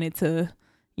and I wanted to,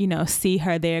 see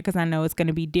her there because I know it's going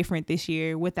to be different this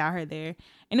year without her there.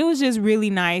 And it was just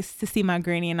really nice to see my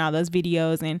granny in all those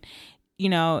videos. And,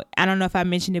 I don't know if I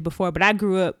mentioned it before, but I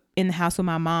grew up in the house with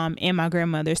my mom and my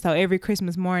grandmother. So every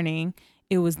Christmas morning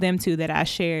it was them two that I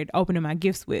shared opening my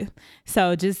gifts with.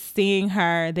 So just seeing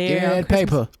her there. Yeah, on Christmas-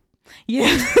 paper. Yeah,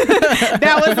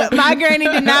 that was my granny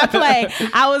did not play.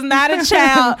 I was not a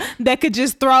child that could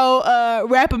just throw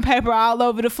wrapping paper all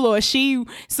over the floor. Soon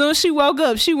as she woke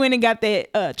up, she went and got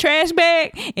that trash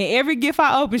bag, and every gift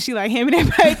I opened, she like, hand me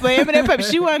that paper, hand me that paper.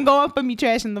 She wasn't going for me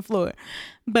trashing the floor.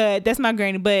 But that's my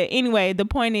granny. But anyway, the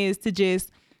point is to just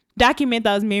document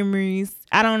those memories.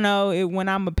 I don't know when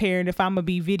I'm a parent if I'm gonna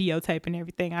be videotaping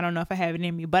everything. I don't know if I have it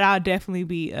in me, but I'll definitely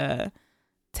be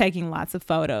taking lots of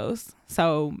photos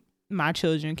so my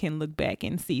children can look back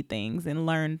and see things and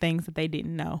learn things that they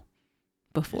didn't know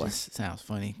before. This sounds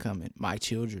funny coming. My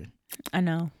children. I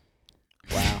know.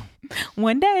 Wow.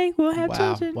 One day we'll have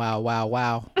children.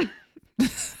 Wow.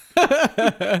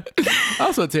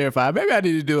 I'm so terrified. Maybe I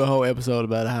need to do a whole episode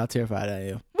about how terrified I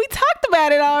am. We talked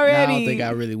about it already. I don't think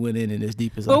I really went in as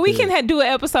deep as I Well, we could. can do an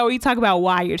episode where you talk about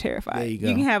why you're terrified. There you go.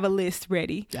 You can have a list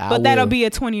ready. I But that'll will. be a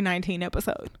 2019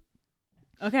 episode.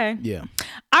 Okay. Yeah.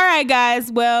 All right,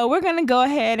 guys. Well, we're going to go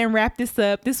ahead and wrap this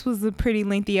up. This was a pretty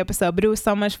lengthy episode, but it was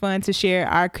so much fun to share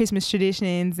our Christmas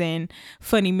traditions and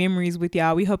funny memories with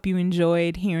y'all. We hope you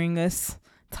enjoyed hearing us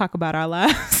talk about our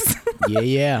lives.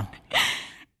 Yeah.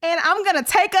 And I'm going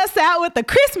to take us out with the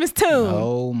Christmas tune.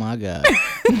 Oh, my God.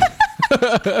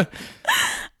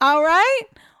 All right.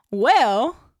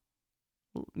 Well,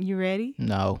 you ready?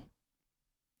 No.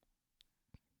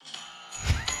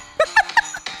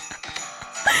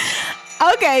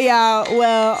 Okay, y'all.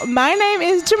 Well, my name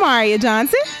is Jamaria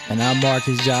Johnson. And I'm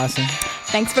Marcus Johnson.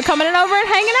 Thanks for coming over and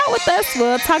hanging out with us.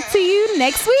 We'll talk to you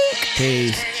next week.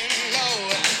 Peace.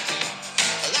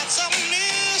 Lots of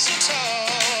mistletoe,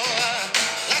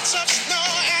 lots of snow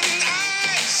and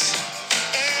ice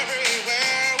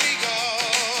everywhere we go.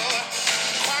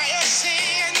 Choir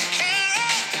singing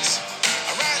carols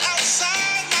right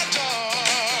outside my door.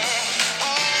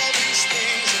 All these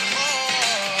things and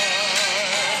more.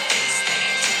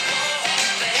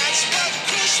 That's what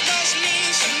Christmas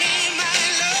means to me, my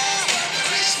love.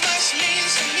 Christmas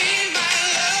means to me, my love.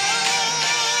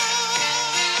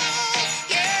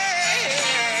 Yeah.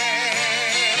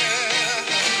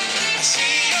 I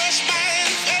see your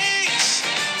smiling face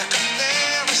like I've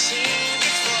never seen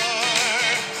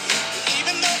before.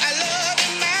 Even though I love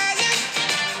you, madly,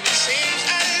 it seems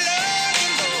I love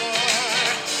you more.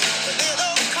 The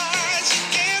little cards you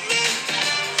give me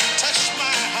touch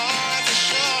my heart for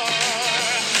sure.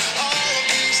 All of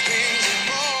these things and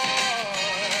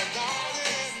more,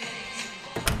 darling.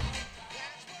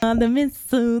 On the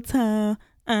mistletoe,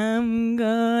 I'm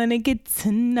gonna get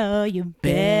to know you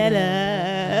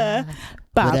better.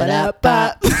 Bop it up,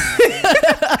 bop.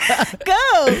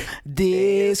 Go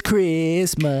This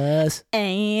Christmas.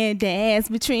 and dance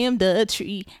between the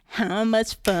tree. How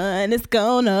much fun it's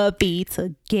gonna be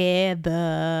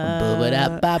together.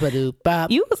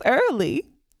 Boo-ba-da-ba-ba-doo-bop. You was early.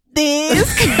 This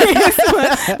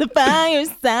Christmas, the fire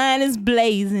sign is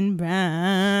blazing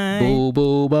bright. Boo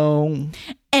boo boom.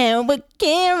 And we're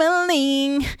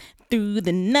caroling through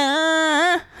the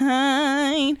night.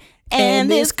 And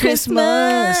this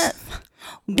Christmas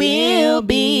will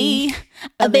be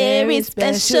a very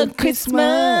special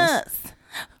Christmas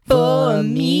for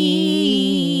me.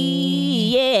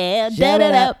 Yeah. Da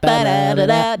da da ba da da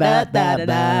da da da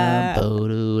da.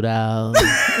 Boo-doo-dow.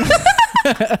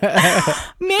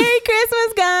 Merry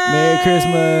Christmas, guys. Merry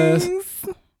Christmas.